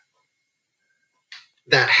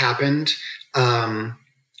happened,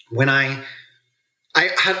 when I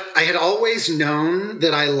had always known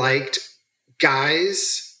that I liked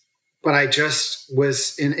guys, but I just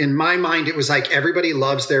was in my mind, it was like everybody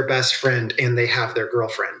loves their best friend and they have their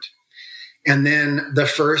girlfriend. And then the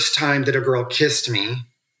first time that a girl kissed me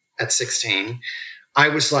at 16, I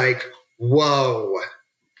was like, whoa,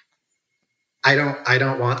 I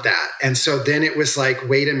don't want that. And so then it was like,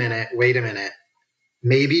 wait a minute.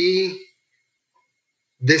 Maybe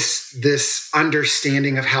this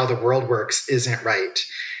understanding of how the world works isn't right.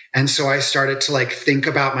 And so I started to like think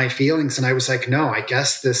about my feelings, and I was like, no, I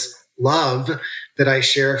guess this love that I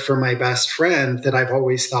share for my best friend that I've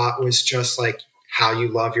always thought was just like how you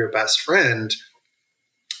love your best friend.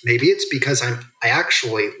 Maybe it's because I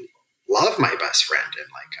actually love my best friend and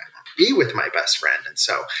like I want to be with my best friend. And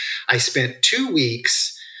so I spent 2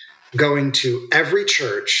 weeks going to every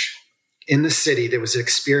church in the city that was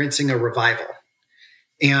experiencing a revival.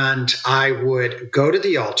 And I would go to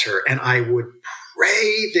the altar and I would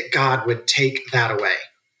pray that God would take that away.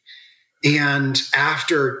 And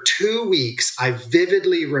after 2 weeks, I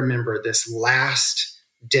vividly remember this last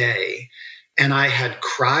day, and I had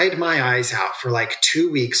cried my eyes out for like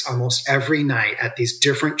 2 weeks, almost every night at these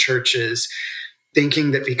different churches,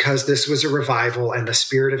 thinking that because this was a revival and the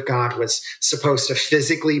Spirit of God was supposed to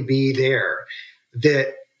physically be there,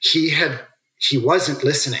 that he wasn't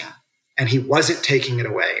listening and he wasn't taking it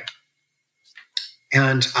away.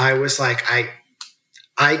 And I was like,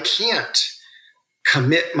 I can't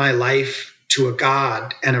commit my life to a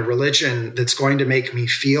God and a religion that's going to make me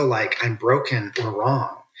feel like I'm broken or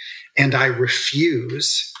wrong. And I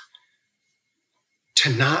refuse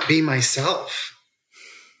to not be myself.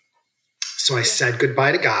 So I said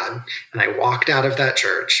goodbye to God, and I walked out of that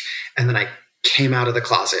church, and then I came out of the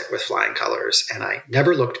closet with flying colors, and I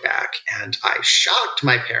never looked back, and I shocked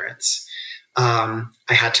my parents. I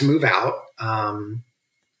had to move out.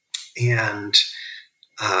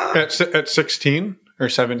 At 16 or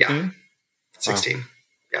 17? Yeah, 16. Wow.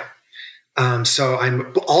 Yeah. So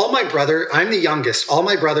I'm the youngest. All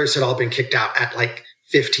my brothers had all been kicked out at like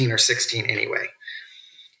 15 or 16 anyway.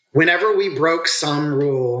 Whenever we broke some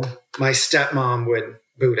rule, my stepmom would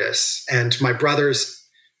boot us, and my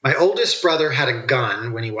oldest brother had a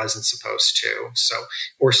gun when he wasn't supposed to,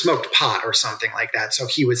 or smoked pot or something like that. So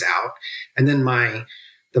he was out. And then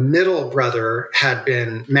the middle brother had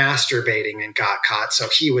been masturbating and got caught, so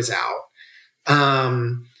he was out.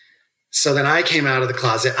 So then I came out of the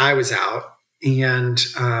closet. I was out. And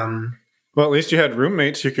well, at least you had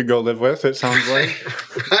roommates you could go live with, it sounds like.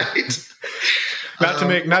 Right.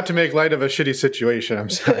 Not to make light of a shitty situation, I'm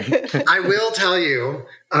sorry. I will tell you,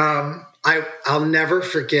 I'll never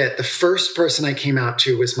forget the first person I came out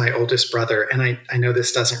to was my oldest brother. And I know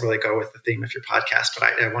this doesn't really go with the theme of your podcast, but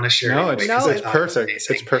I want to share it. It's perfect.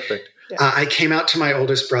 It's perfect. Yeah. I came out to my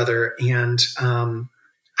oldest brother, and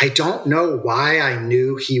I don't know why I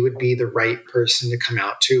knew he would be the right person to come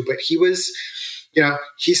out to, but he was,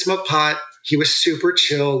 he smoked pot. He was super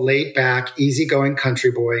chill, laid back, easygoing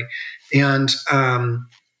country boy. And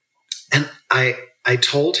I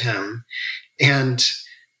told him, and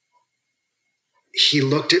he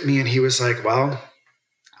looked at me and he was like, well,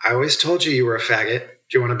 I always told you were a faggot.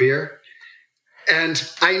 Do you want a beer? And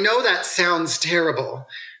I know that sounds terrible,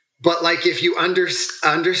 but like, if you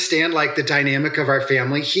understand like the dynamic of our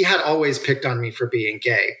family, he had always picked on me for being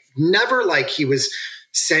gay. Never like he was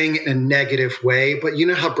saying it in a negative way, but you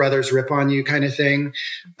know how brothers rip on you kind of thing.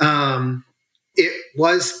 It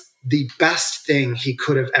was the best thing he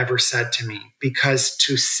could have ever said to me, because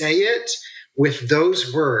to say it with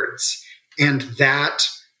those words and that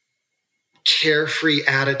carefree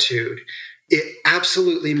attitude, it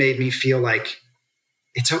absolutely made me feel like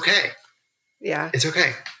it's okay. Yeah. It's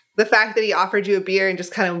okay. The fact that he offered you a beer and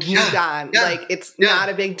just kind of moved on, like it's not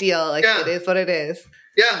a big deal. Like it is what it is.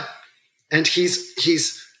 Yeah. And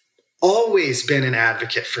he's always been an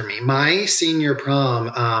advocate for me. My senior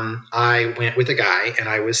prom, I went with a guy, and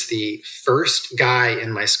I was the first guy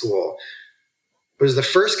in my school. I was the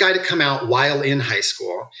first guy to come out while in high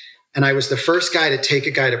school. And I was the first guy to take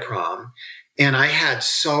a guy to prom. And I had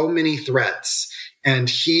so many threats. And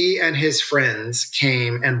he and his friends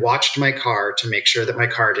came and watched my car to make sure that my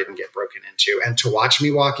car didn't get broken into, and to watch me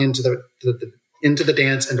walk into the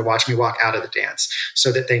dance and to watch me walk out of the dance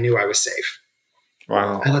so that they knew I was safe.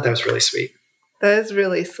 Wow. I thought that was really sweet. That is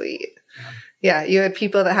really sweet. Yeah, you had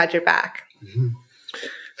people that had your back. Mm-hmm.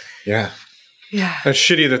 Yeah. Yeah. It's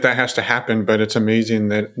shitty that has to happen, but it's amazing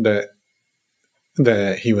that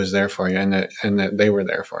he was there for you and that they were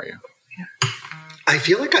there for you. I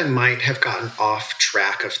feel like I might have gotten off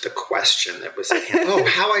track of the question that was at hand. Oh,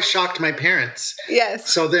 how I shocked my parents. Yes.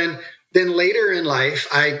 So then later in life,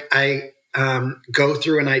 I go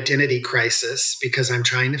through an identity crisis because I'm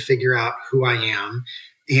trying to figure out who I am.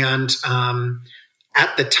 And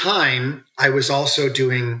at the time, I was also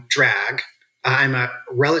doing drag. I'm a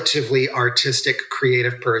relatively artistic,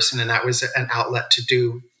 creative person, and that was an outlet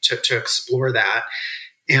to explore that.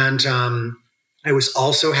 And I was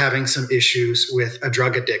also having some issues with a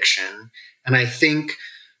drug addiction. And I think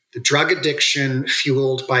the drug addiction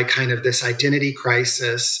fueled by kind of this identity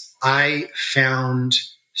crisis, I found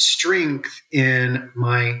strength in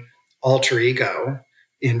my alter ego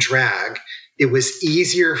in drag. It was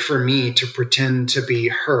easier for me to pretend to be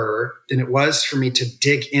her than it was for me to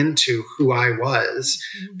dig into who I was,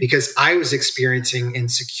 because I was experiencing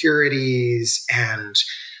insecurities and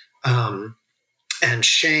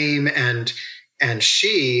shame, and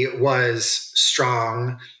she was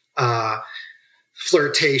strong,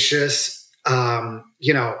 flirtatious,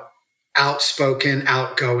 outspoken,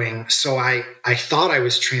 outgoing. So I thought I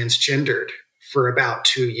was transgendered for about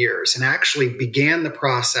 2 years and actually began the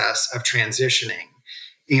process of transitioning.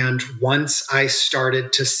 And once I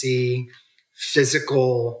started to see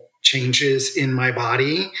physical changes in my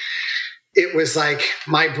body, it was like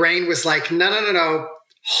my brain was like, no,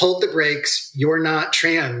 hold the brakes. You're not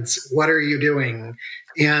trans. What are you doing?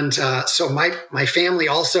 And so my family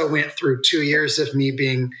also went through 2 years of me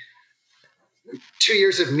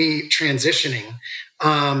transitioning.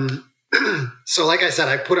 So like I said,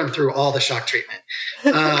 I put them through all the shock treatment.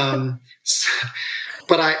 But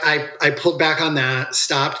I pulled back on that,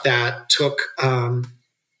 stopped that, took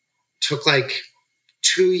like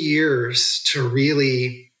 2 years to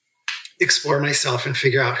really explore myself and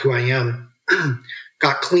figure out who I am.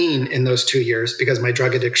 Got clean in those 2 years because my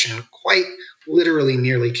drug addiction quite literally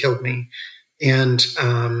nearly killed me, and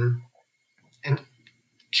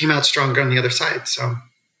came out stronger on the other side. So,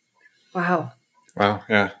 wow,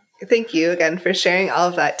 yeah. Thank you again for sharing all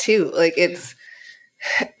of that too. Like it's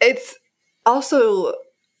also,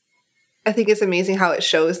 I think it's amazing how it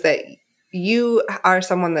shows that you are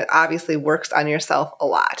someone that obviously works on yourself a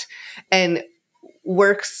lot and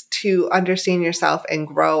works to understand yourself and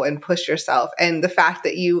grow and push yourself. And the fact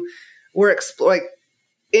that you were exploring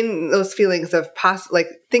in those feelings of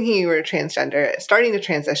thinking you were transgender, starting to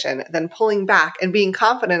transition, then pulling back and being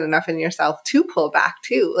confident enough in yourself to pull back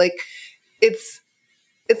too. Like it's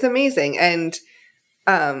amazing. And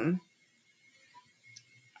I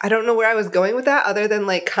don't know where I was going with that other than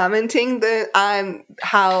like commenting on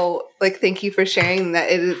how, like, thank you for sharing that.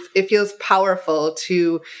 It feels powerful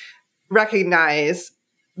to recognize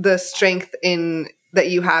the strength that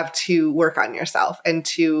you have to work on yourself and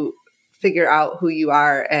to figure out who you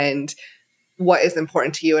are and what is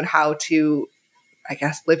important to you and how to, I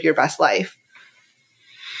guess, live your best life.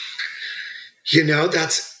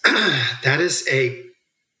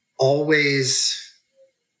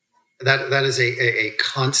 That is a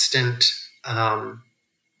constant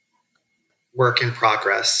work in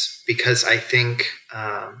progress, because I think,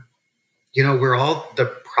 we're all the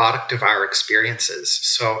product of our experiences.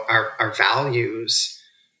 So our values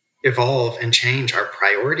evolve and change. Our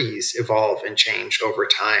priorities evolve and change over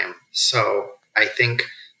time. So I think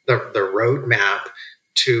the roadmap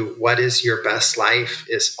to what is your best life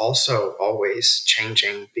is also always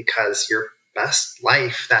changing, because your best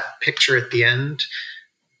life, that picture at the end,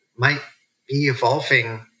 might be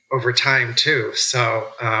evolving over time too.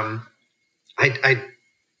 So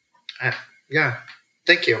yeah,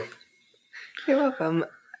 thank you. You're welcome.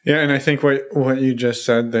 Yeah, and I think what you just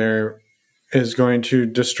said there is going to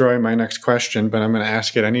destroy my next question, but I'm going to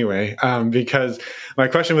ask it anyway, because my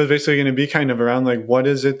question was basically going to be kind of around like, what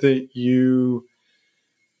is it that you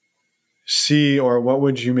see, or what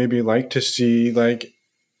would you maybe like to see like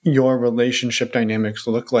your relationship dynamics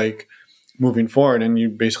look like moving forward? And you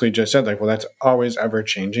basically just said like, well, that's always ever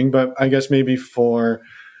changing. But I guess maybe for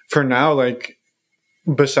now, like,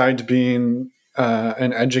 besides being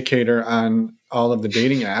an educator on all of the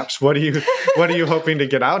dating apps, what are you hoping to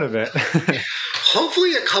get out of it?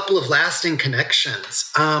 Hopefully a couple of lasting connections.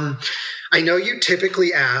 I know you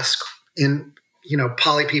typically ask in,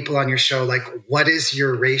 poly people on your show, like, what is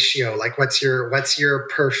your ratio? Like, what's your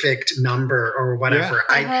perfect number or whatever?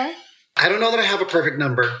 Yeah. I don't know that I have a perfect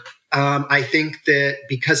number. I think that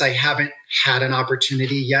because I haven't had an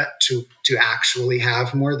opportunity yet to actually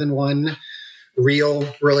have more than one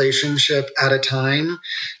real relationship at a time.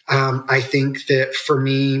 I think that for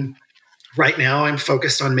me, right now, I'm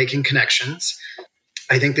focused on making connections.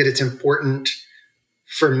 I think that it's important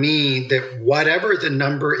for me that whatever the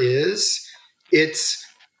number is,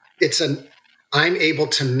 I'm able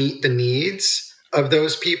to meet the needs of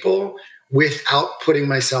those people without putting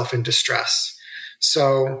myself in distress.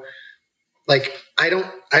 So, like, I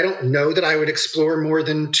don't know that I would explore more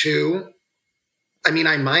than 2. I mean,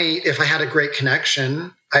 I might if I had a great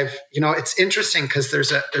connection. It's interesting because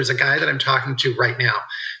there's a guy that I'm talking to right now.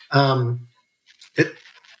 That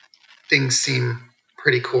things seem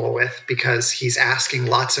pretty cool with, because he's asking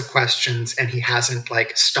lots of questions and he hasn't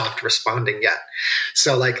like stopped responding yet.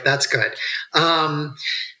 So like, that's good.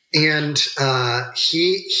 And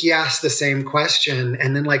he asked the same question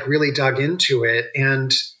and then like really dug into it.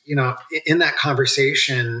 And, in that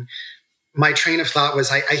conversation, my train of thought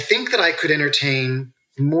was, I think that I could entertain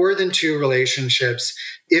more than 2 relationships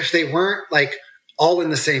if they weren't like all in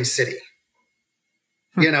the same city.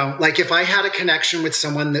 Like if I had a connection with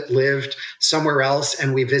someone that lived somewhere else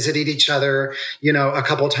and we visited each other, a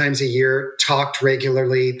couple of times a year, talked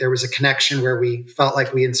regularly, there was a connection where we felt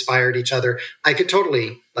like we inspired each other, I could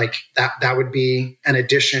totally like that would be an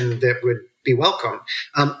addition that would be welcome.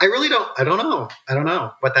 I don't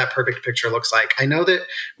know what that perfect picture looks like. I know that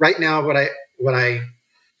right now what I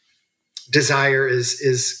desire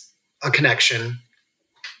is a connection.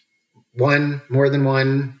 One, more than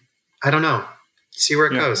one. I don't know. See where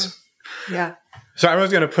it goes. Yeah. So I was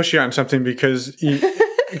going to push you on something because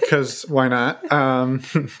why not?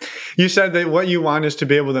 You said that what you want is to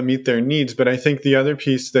be able to meet their needs. But I think the other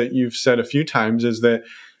piece that you've said a few times is that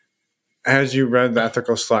as you read The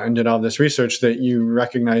Ethical Slut and did all this research, that you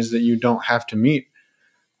recognize that you don't have to meet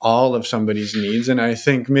all of somebody's needs. And I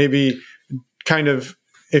think maybe kind of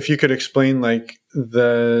if you could explain like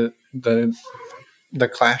the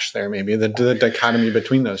clash there, maybe the dichotomy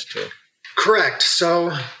between those two. Correct.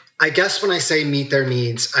 So I guess when I say meet their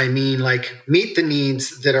needs, I mean like meet the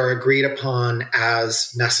needs that are agreed upon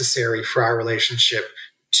as necessary for our relationship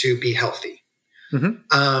to be healthy.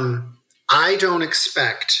 Mm-hmm. I don't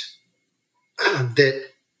expect that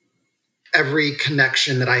every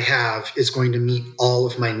connection that I have is going to meet all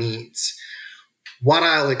of my needs. What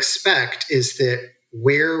I'll expect is that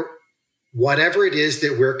whatever it is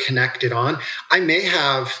that we're connected on, I may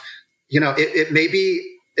have, it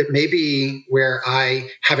may be where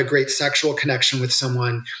I have a great sexual connection with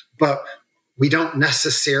someone, but we don't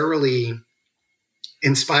necessarily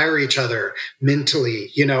inspire each other mentally.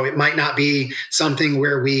 It might not be something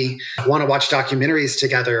where we want to watch documentaries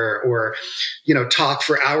together or, talk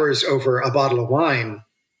for hours over a bottle of wine,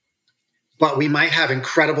 but we might have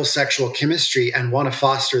incredible sexual chemistry and want to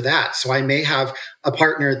foster that. So I may have a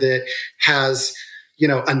partner that has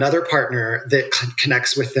another partner that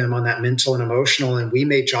connects with them on that mental and emotional, and we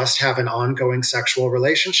may just have an ongoing sexual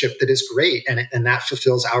relationship that is great, and that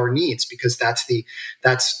fulfills our needs because that's the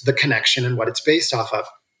connection and what it's based off of.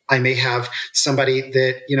 I may have somebody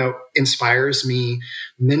that inspires me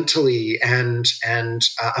mentally and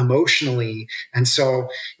emotionally, and so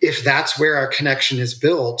if that's where our connection is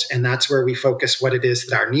built and that's where we focus what it is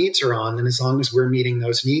that our needs are on, then as long as we're meeting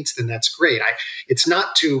those needs, then that's great. It's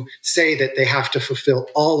not to say that they have to fulfill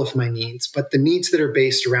all of my needs, but the needs that are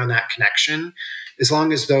based around that connection, as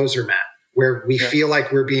long as those are met, where we feel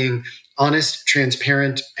like we're being honest,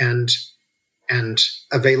 transparent, and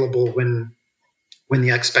available when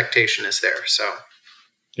the expectation is there. So,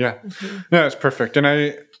 yeah, no, it's perfect. And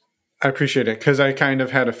I appreciate it because I kind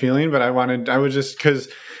of had a feeling, but because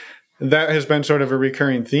that has been sort of a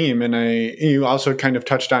recurring theme. And you also kind of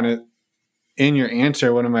touched on it in your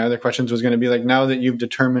answer. One of my other questions was going to be like, now that you've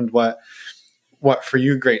determined what for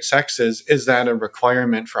you great sex is that a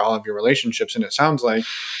requirement for all of your relationships? And it sounds like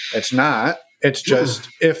it's not. It's just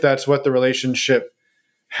if that's what the relationship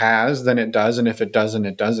has, then it does, and if it doesn't,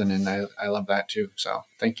 it doesn't. And I love that too. So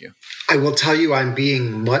thank you. I will tell you, I'm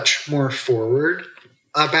being much more forward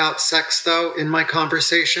about sex though in my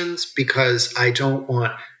conversations because I don't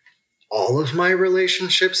want all of my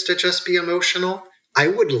relationships to just be emotional. I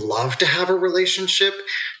would love to have a relationship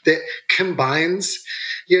that combines,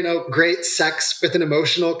 great sex with an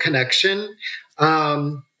emotional connection.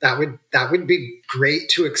 That would be great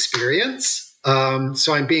to experience.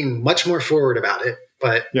 So I'm being much more forward about it.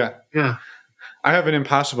 But yeah. I have an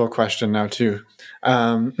impossible question now too.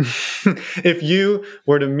 If you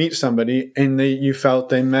were to meet somebody and you felt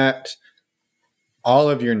they met all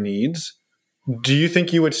of your needs, do you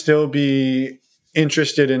think you would still be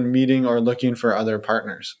interested in meeting or looking for other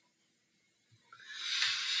partners?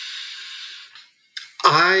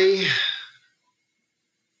 I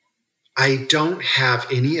I don't have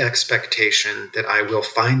any expectation that I will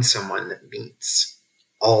find someone that meets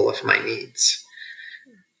all of my needs.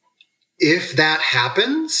 If that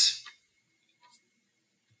happens,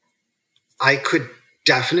 I could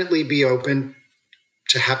definitely be open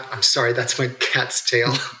to have. I'm sorry, that's my cat's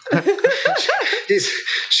tail.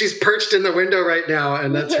 She's perched in the window right now,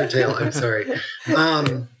 and that's her tail. I'm sorry.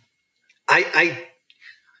 I'm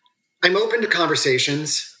open to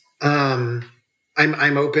conversations. I'm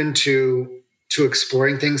open to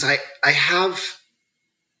exploring things. I have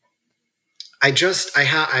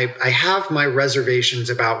my reservations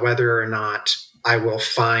about whether or not I will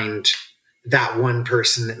find that one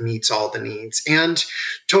person that meets all the needs. And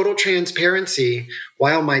total transparency,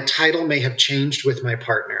 while my title may have changed with my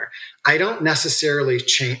partner, I don't necessarily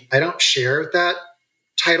change. I don't share that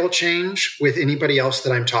title change with anybody else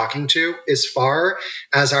that I'm talking to. As far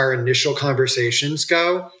as our initial conversations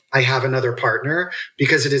go, I have another partner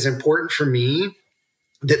because it is important for me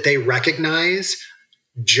that they recognize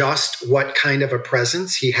just what kind of a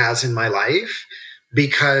presence he has in my life,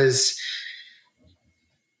 because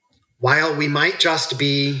while we might just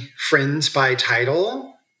be friends by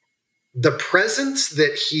title, the presence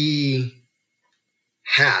that he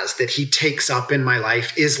has, that he takes up in my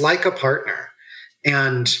life, is like a partner.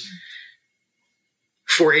 And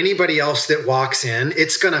for anybody else that walks in,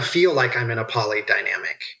 it's going to feel like I'm in a poly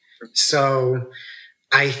dynamic. So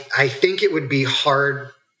I think it would be hard.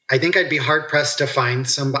 I think I'd be hard pressed to find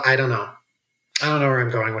somebody. I don't know where I'm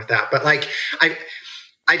going with that, but like, I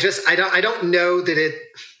don't know that it.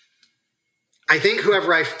 I think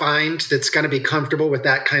whoever I find that's going to be comfortable with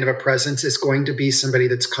that kind of a presence is going to be somebody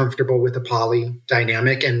that's comfortable with a poly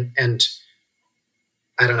dynamic, and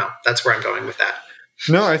I don't know. That's where I'm going with that.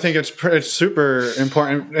 No, I think it's super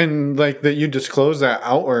important, and like that you disclose that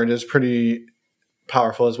outward is pretty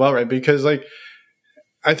powerful as well, right? Because like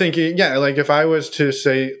I think, yeah, like if I was to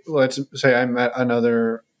say, let's say I met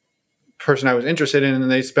another person I was interested in, and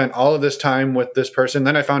they spent all of this time with this person,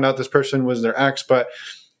 then I found out this person was their ex, but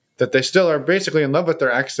that they still are basically in love with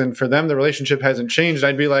their ex, and for them the relationship hasn't changed,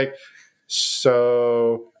 I'd be like,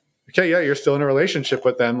 so okay, yeah, you're still in a relationship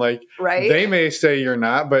with them. Like, right. They may say you're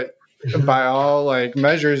not, but by all like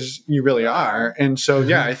measures, you really are. And so,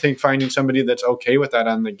 yeah, I think finding somebody that's okay with that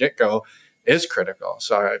on the get-go is critical.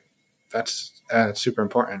 So that's super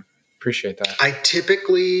important. Appreciate that. I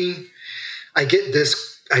get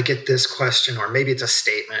this question, or maybe it's a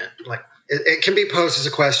statement, like it can be posed as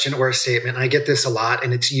a question or a statement. I get this a lot,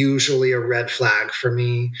 and it's usually a red flag for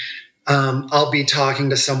me. I'll be talking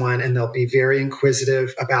to someone and they'll be very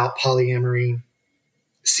inquisitive about polyamory,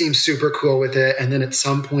 seem super cool with it. And then at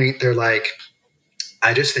some point they're like,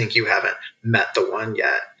 I just think you haven't met the one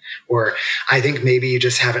yet. Or I think maybe you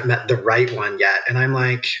just haven't met the right one yet. And I'm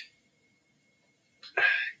like,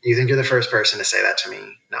 you think you're the first person to say that to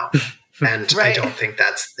me? No. And right. I don't think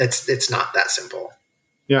it's not that simple.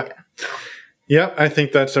 Yeah. No. Yeah, I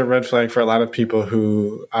think that's a red flag for a lot of people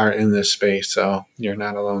who are in this space. So you're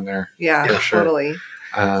not alone there. Yeah, sure. Totally.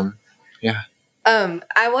 Yeah.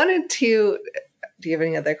 I wanted to. Do you have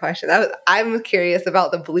any other questions? I'm curious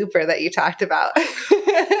about the blooper that you talked about.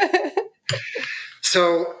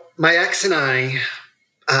 So my ex and I,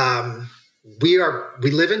 we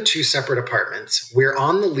live in two separate apartments. We're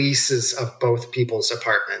on the leases of both people's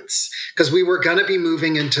apartments because we were going to be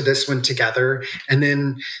moving into this one together. And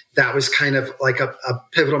then that was kind of like a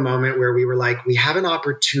pivotal moment where we were like, we have an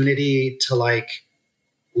opportunity to like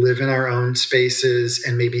live in our own spaces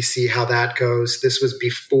and maybe see how that goes. This was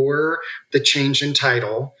before the change in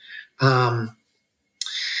title. And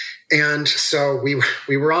so we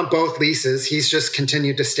were on both leases. He's just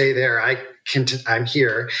continued to stay there. I'm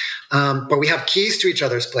here. But we have keys to each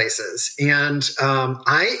other's places. And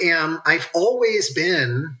I've always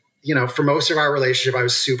been, for most of our relationship, I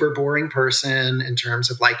was a super boring person in terms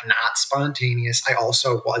of like not spontaneous. I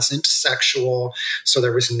also wasn't sexual. So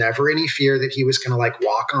there was never any fear that he was going to like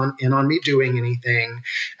walk in on me doing anything.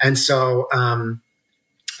 And so,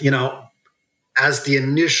 as the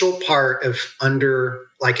initial part of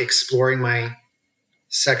exploring my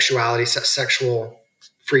sexuality, sexual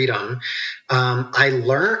freedom,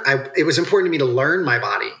 it was important to me to learn my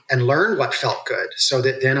body and learn what felt good so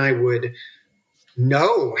that then I would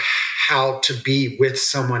know how to be with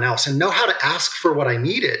someone else and know how to ask for what I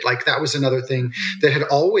needed. Like that was another thing that had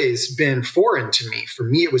always been foreign to me. For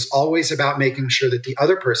me, it was always about making sure that the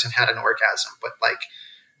other person had an orgasm, but like,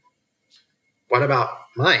 what about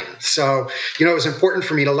mine? So, it was important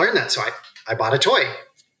for me to learn that. So I bought a toy.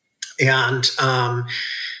 And,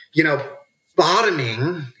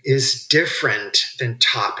 bottoming is different than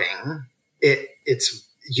topping. It's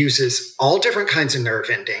uses all different kinds of nerve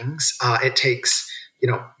endings. It takes,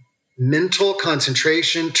 mental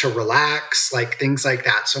concentration to relax, like things like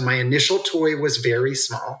that. So my initial toy was very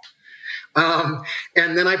small. And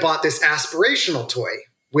then I bought this aspirational toy,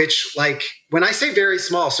 which, like, when I say very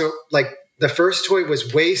small, so like the first toy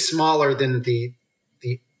was way smaller than the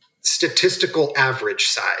statistical average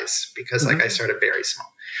size, because like I started very small.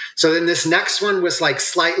 So then this next one was like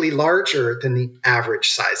slightly larger than the average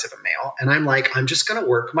size of a male. And I'm like, I'm just going to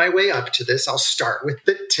work my way up to this. I'll start with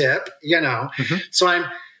the tip, So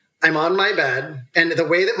I'm on my bed, and the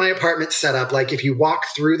way that my apartment's set up, like if you walk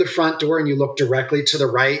through the front door and you look directly to the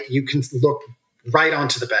right, you can look right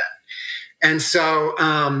onto the bed. And so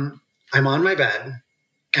I'm on my bed,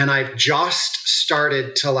 and I've just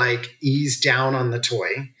started to like ease down on the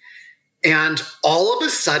toy. And all of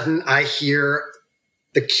a sudden I hear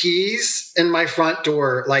the keys in my front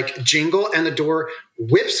door like jingle, and the door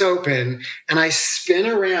whips open, and I spin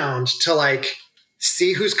around to like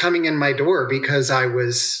see who's coming in my door, because I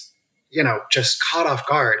was, just caught off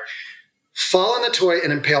guard, fall on the toy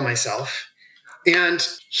and impale myself. And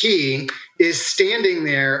he is standing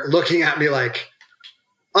there looking at me like,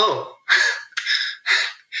 oh.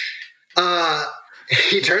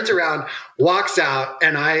 He turns around, walks out,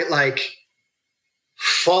 and I like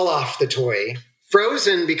fall off the toy,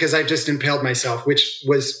 frozen because I just impaled myself, which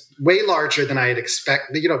was way larger than I had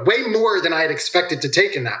expected, way more than I had expected to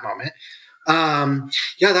take in that moment.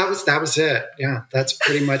 That was it. Yeah, that's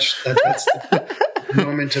pretty much that's the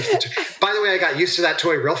moment of the toy. By the way, I got used to that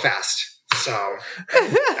toy real fast. So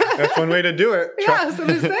that's one way to do it. Yeah, I was going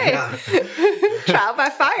to say. Yeah. Trial by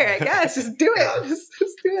fire, I guess. Just do it. Yeah. Just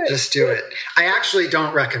do it. Just do it. I actually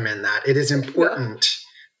don't recommend that. It is important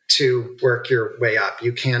to work your way up.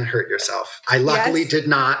 You can hurt yourself. I luckily did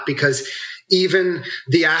not, because even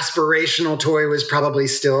the aspirational toy was probably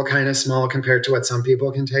still kind of small compared to what some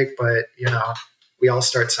people can take. But, we all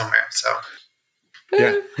start somewhere. So.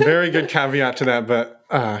 Yeah, very good caveat to that, but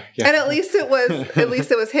yeah. And at least it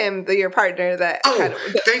was him, your partner, that. Oh,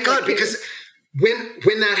 thank God! Because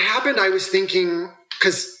when that happened, I was thinking,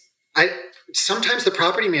 because sometimes the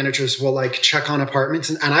property managers will like check on apartments,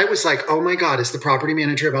 and I was like, oh my God, is the property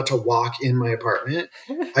manager about to walk in my apartment?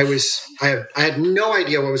 I had no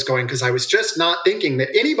idea what was going, because I was just not thinking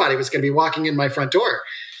that anybody was going to be walking in my front door.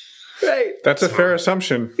 Right. That's a fair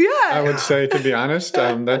assumption. Yeah. I would say, to be honest,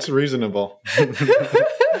 that's reasonable.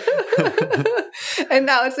 And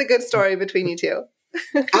now it's a good story between you two.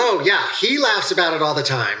 Oh, yeah. He laughs about it all the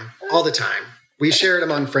time. All the time. We share it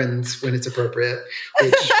among friends when it's appropriate,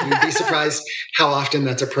 which you'd be surprised how often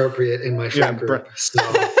that's appropriate in my friend group. So.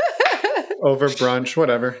 Over brunch,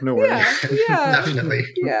 whatever. No worries. Yeah. Definitely.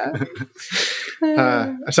 Yeah.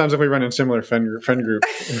 It sounds like we run in similar friend group.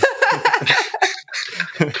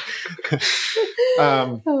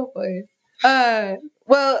 Oh boy.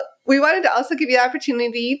 Well, we wanted to also give you the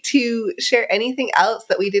opportunity to share anything else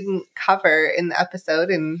that we didn't cover in the episode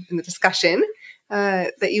and in the discussion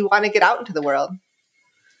that you want to get out into the world.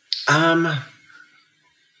 I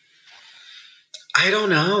don't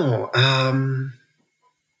know.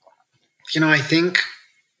 I think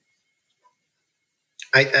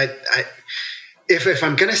if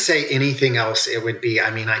I'm going to say anything else, it would be,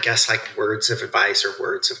 I guess like words of advice or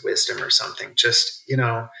words of wisdom or something. Just,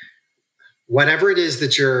 whatever it is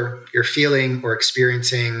that you're feeling or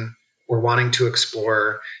experiencing or wanting to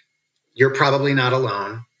explore, you're probably not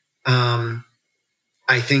alone.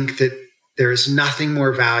 I think that there is nothing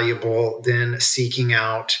more valuable than seeking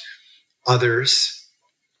out others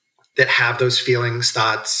that have those feelings,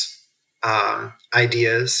 thoughts,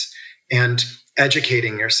 ideas, and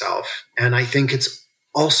educating yourself. And I think it's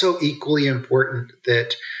also equally important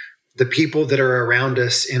that the people that are around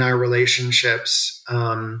us in our relationships,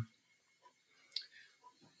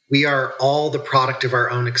 we are all the product of our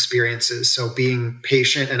own experiences. So being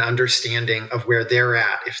patient and understanding of where they're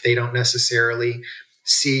at, if they don't necessarily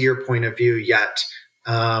see your point of view yet,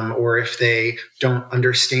 or if they don't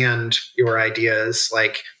understand your ideas,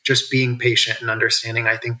 like just being patient and understanding,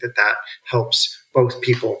 I think that helps both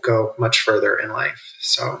people go much further in life.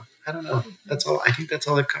 So I don't know. That's all. I think that's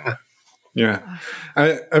all I've got. Yeah,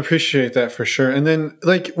 I appreciate that for sure. And then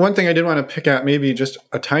like one thing I did want to pick at maybe just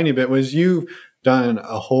a tiny bit was you've done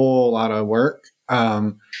a whole lot of work.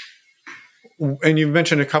 And you've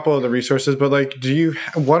mentioned a couple of the resources, but like,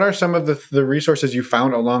 what are some of the resources you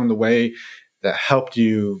found along the way that helped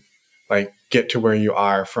you like get to where you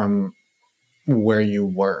are from where you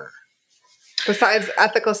were? Besides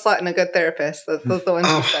ethical slut and a good therapist, those are the ones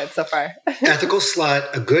you said so far. Ethical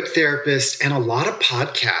slut, a good therapist, and a lot of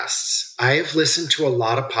podcasts. I've listened to a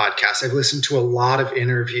lot of podcasts. I've listened to a lot of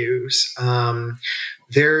interviews.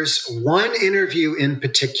 There's one interview in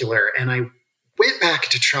particular, and I went back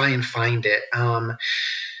to try and find it.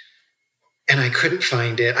 And I couldn't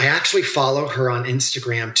find it. I actually follow her on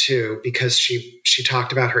Instagram too, because she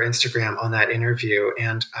talked about her Instagram on that interview,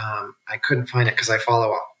 and I couldn't find it because I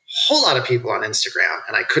follow a whole lot of people on Instagram,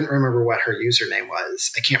 and I couldn't remember what her username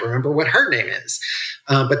was. I can't remember what her name is.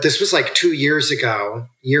 But this was like 2 years ago,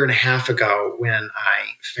 year and a half ago when I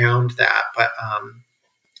found that. But,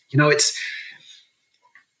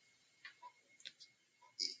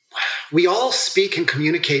 we all speak and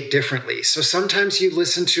communicate differently. So sometimes you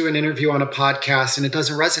listen to an interview on a podcast and it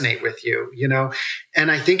doesn't resonate with you,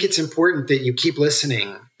 and I think it's important that you keep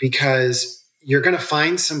listening, because you're going to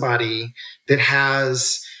find somebody that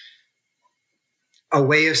has a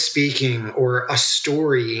way of speaking or a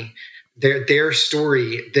story, their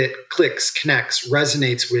story that clicks, connects,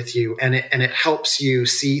 resonates with you, and it helps you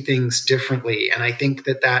see things differently. And I think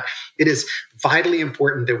that it is vitally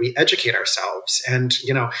important that we educate ourselves. And,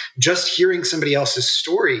 just hearing somebody else's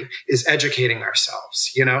story is educating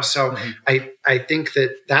ourselves, So mm-hmm. I think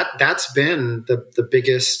that's been the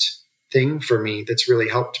biggest thing for me that's really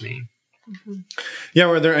helped me. Mm-hmm. Yeah.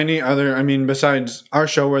 Were there any other, besides our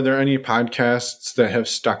show, were there any podcasts that have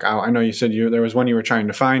stuck out? I know you said there was one you were trying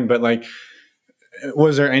to find, but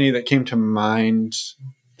was there any that came to mind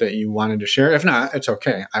that you wanted to share? If not, it's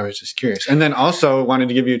okay. I was just curious. And then also wanted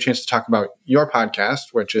to give you a chance to talk about your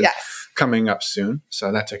podcast, which is coming up soon.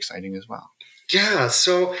 So that's exciting as well. Yeah.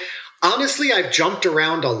 So honestly, I've jumped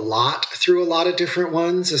around a lot through a lot of different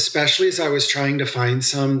ones, especially as I was trying to find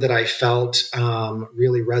some that I felt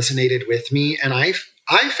really resonated with me. And I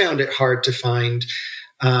found it hard to find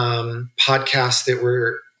podcasts that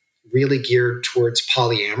were really geared towards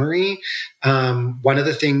polyamory. One of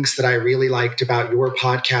the things that I really liked about your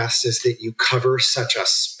podcast is that you cover such a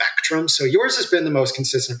spectrum. So yours has been the most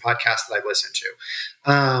consistent podcast that I've listened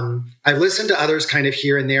to. I've listened to others kind of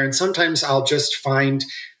here and there, and sometimes I'll just find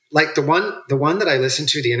the one that I listened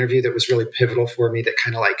to, the interview that was really pivotal for me, that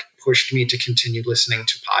kind of pushed me to continue listening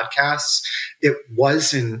to podcasts. It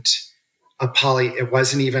wasn't it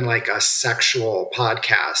wasn't even a sexual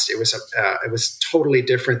podcast. It was totally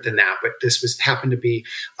different than that. But this happened to be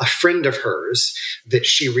a friend of hers that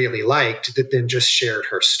she really liked, that then just shared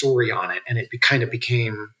her story on it. And it kind of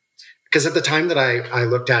became, because at the time that I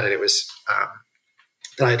looked at it, it was,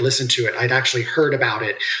 that I'd listened to it, I'd actually heard about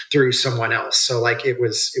it through someone else. So it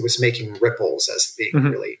was making ripples as being mm-hmm.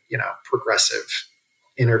 really, progressive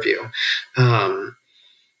interview.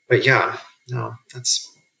 But yeah, no, that's,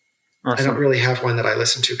 awesome. I don't really have one that I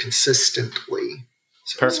listen to consistently.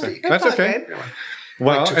 So perfect. That's okay.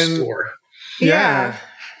 Well, to explore. Yeah.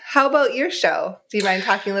 How about your show? Do you mind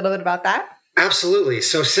talking a little bit about that? Absolutely.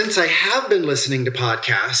 So since I have been listening to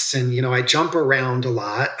podcasts and, I jump around a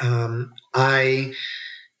lot, I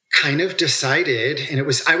kind of decided, and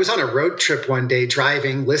I was on a road trip one day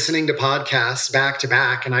driving, listening to podcasts back to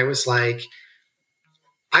back. And I was like,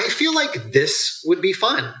 I feel like this would be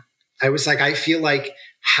fun. I was like, I feel like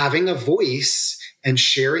having a voice and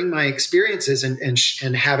sharing my experiences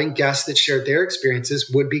and having guests that shared their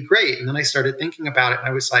experiences would be great. And then I started thinking about it, and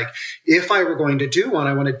I was like, if I were going to do one,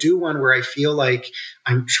 I want to do one where I feel like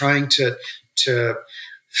I'm trying to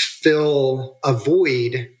fill a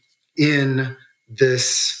void in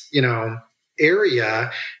this,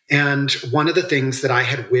 area. And one of the things that I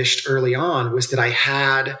had wished early on was that I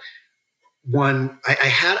had I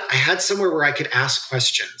had somewhere where I could ask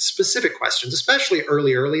questions, specific questions, especially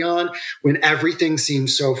early on when everything seemed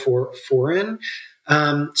so foreign.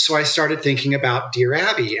 So I started thinking about Dear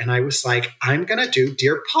Abby, and I was like, I'm going to do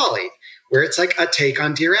Dear Polly, where it's like a take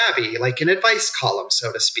on Dear Abby, like an advice column,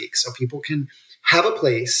 so to speak. So people can have a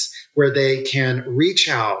place where they can reach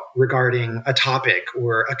out regarding a topic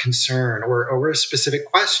or a concern or a specific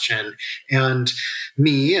question. And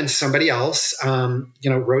me and somebody else,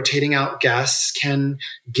 rotating out guests, can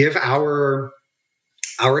give our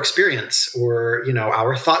experience or,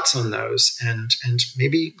 our thoughts on those and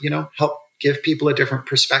maybe, help give people a different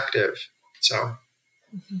perspective. So,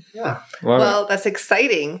 yeah. Well, that's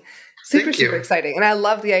exciting. Super exciting. And I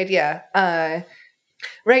love the idea.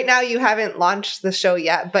 Right now, you haven't launched the show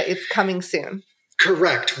yet, but it's coming soon.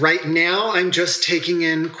 Correct. Right now, I'm just taking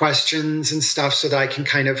in questions and stuff so that I can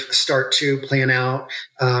kind of start to plan out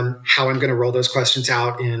how I'm going to roll those questions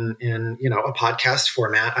out in a podcast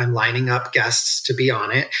format. I'm lining up guests to be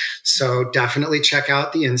on it, so definitely check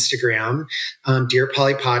out the Instagram, Dear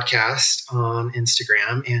Polly Podcast on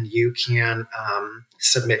Instagram, and you can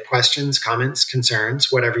submit questions, comments,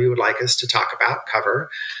 concerns, whatever you would like us to talk about,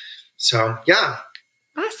 cover. So yeah.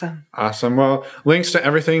 Awesome. Well, links to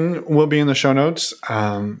everything will be in the show notes,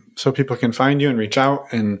 so people can find you and reach out,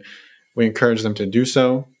 and we encourage them to do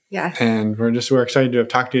so. Yes. And we're excited to have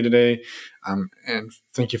talked to you today, and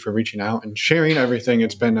thank you for reaching out and sharing everything.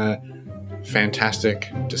 It's been a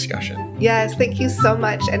fantastic discussion. Yes, thank you so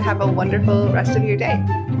much, and have a wonderful rest of your day.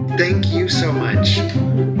 Thank you so much.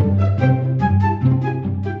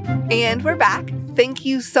 And we're back. Thank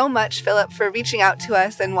you so much, Philip, for reaching out to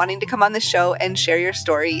us and wanting to come on the show and share your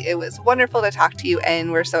story. It was wonderful to talk to you,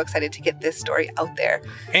 and we're so excited to get this story out there.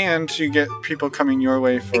 And to get people coming your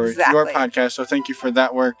way for Exactly. your podcast. So thank you for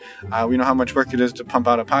that work. We know how much work it is to pump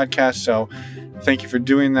out a podcast, so thank you for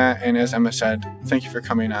doing that. And as Emma said, thank you for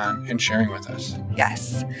coming on and sharing with us.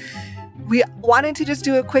 Yes. We wanted to just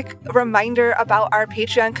do a quick reminder about our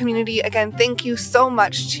Patreon community. Again, thank you so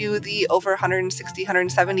much to the over 160,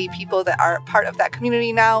 170 people that are part of that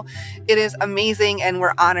community now. It is amazing, and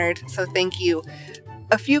we're honored. So thank you.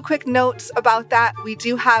 A few quick notes about that. We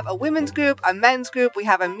do have a women's group, a men's group. We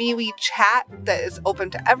have a MeWe chat that is open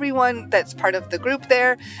to everyone that's part of the group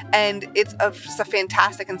there. And it's a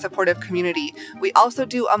fantastic and supportive community. We also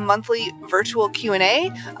do a monthly virtual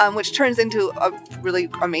Q&A, which turns into a really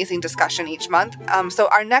amazing discussion each month. So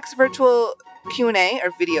our next virtual Q&A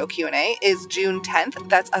or video Q&A is June 10th.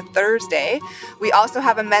 That's a Thursday. We also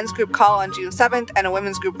have a men's group call on June 7th and a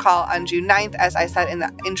women's group call on June 9th, as I said in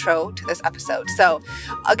the intro to this episode. So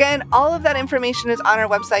again, all of that information is on our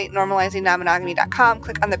website, normalizingnonmonogamy.com.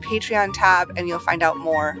 Click on the Patreon tab and you'll find out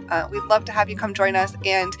more. We'd love to have you come join us.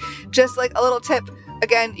 And just like a little tip,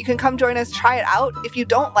 again, you can come join us, try it out. If you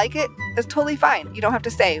don't like it, that's totally fine. You don't have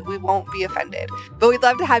to stay. We won't be offended. But we'd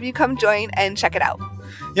love to have you come join and check it out.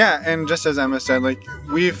 Yeah, and just as Emma said,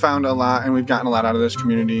 we've found a lot and we've gotten a lot out of this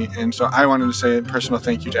community, and so I wanted to say a personal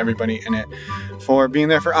thank you to everybody in it for being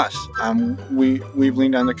there for us. We've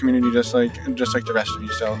leaned on the community just like the rest of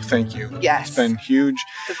you, so thank you. Yes. It's been huge.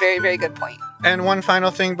 It's a very, very good point. And one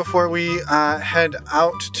final thing before we head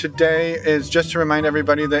out today is just to remind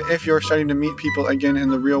everybody that if you're starting to meet people again in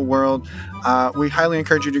the real world, we highly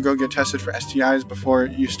encourage you to go get tested for STIs before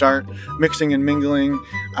you start mixing and mingling.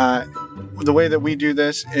 The way that we do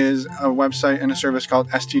this is a website and a service called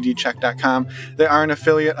stdcheck.com. They are an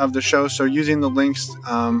affiliate of the show, so using the links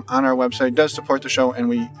on our website does support the show, and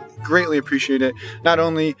we greatly appreciate it, not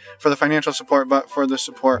only for the financial support, but for the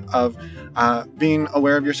support of being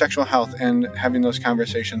aware of your sexual health and having those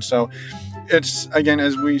conversations. So it's, again,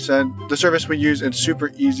 as we said, the service we use, it's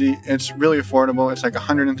super easy. It's really affordable. It's like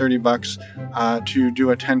 $130 to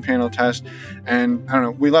do a 10-panel test. And I don't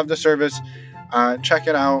know, we love the service. Check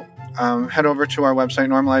it out. Head over to our website,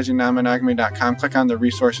 normalizingnonmonogamy.com, click on the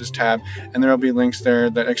resources tab, and there will be links there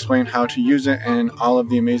that explain how to use it and all of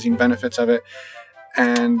the amazing benefits of it,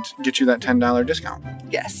 and get you that $10 discount.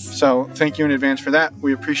 Yes. So thank you in advance for that.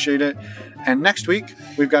 We appreciate it. And next week,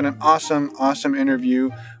 we've got an awesome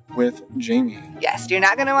interview with Jamie. Yes, you're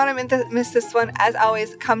not going to want to miss this one. As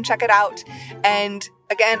always, come check it out. And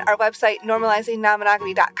again, our website,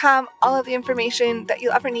 normalizingnonmonogamy.com. All of the information that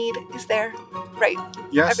you'll ever need is there, right?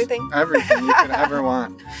 Yes, everything you could ever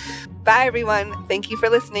want. Bye, everyone. Thank you for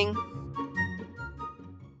listening.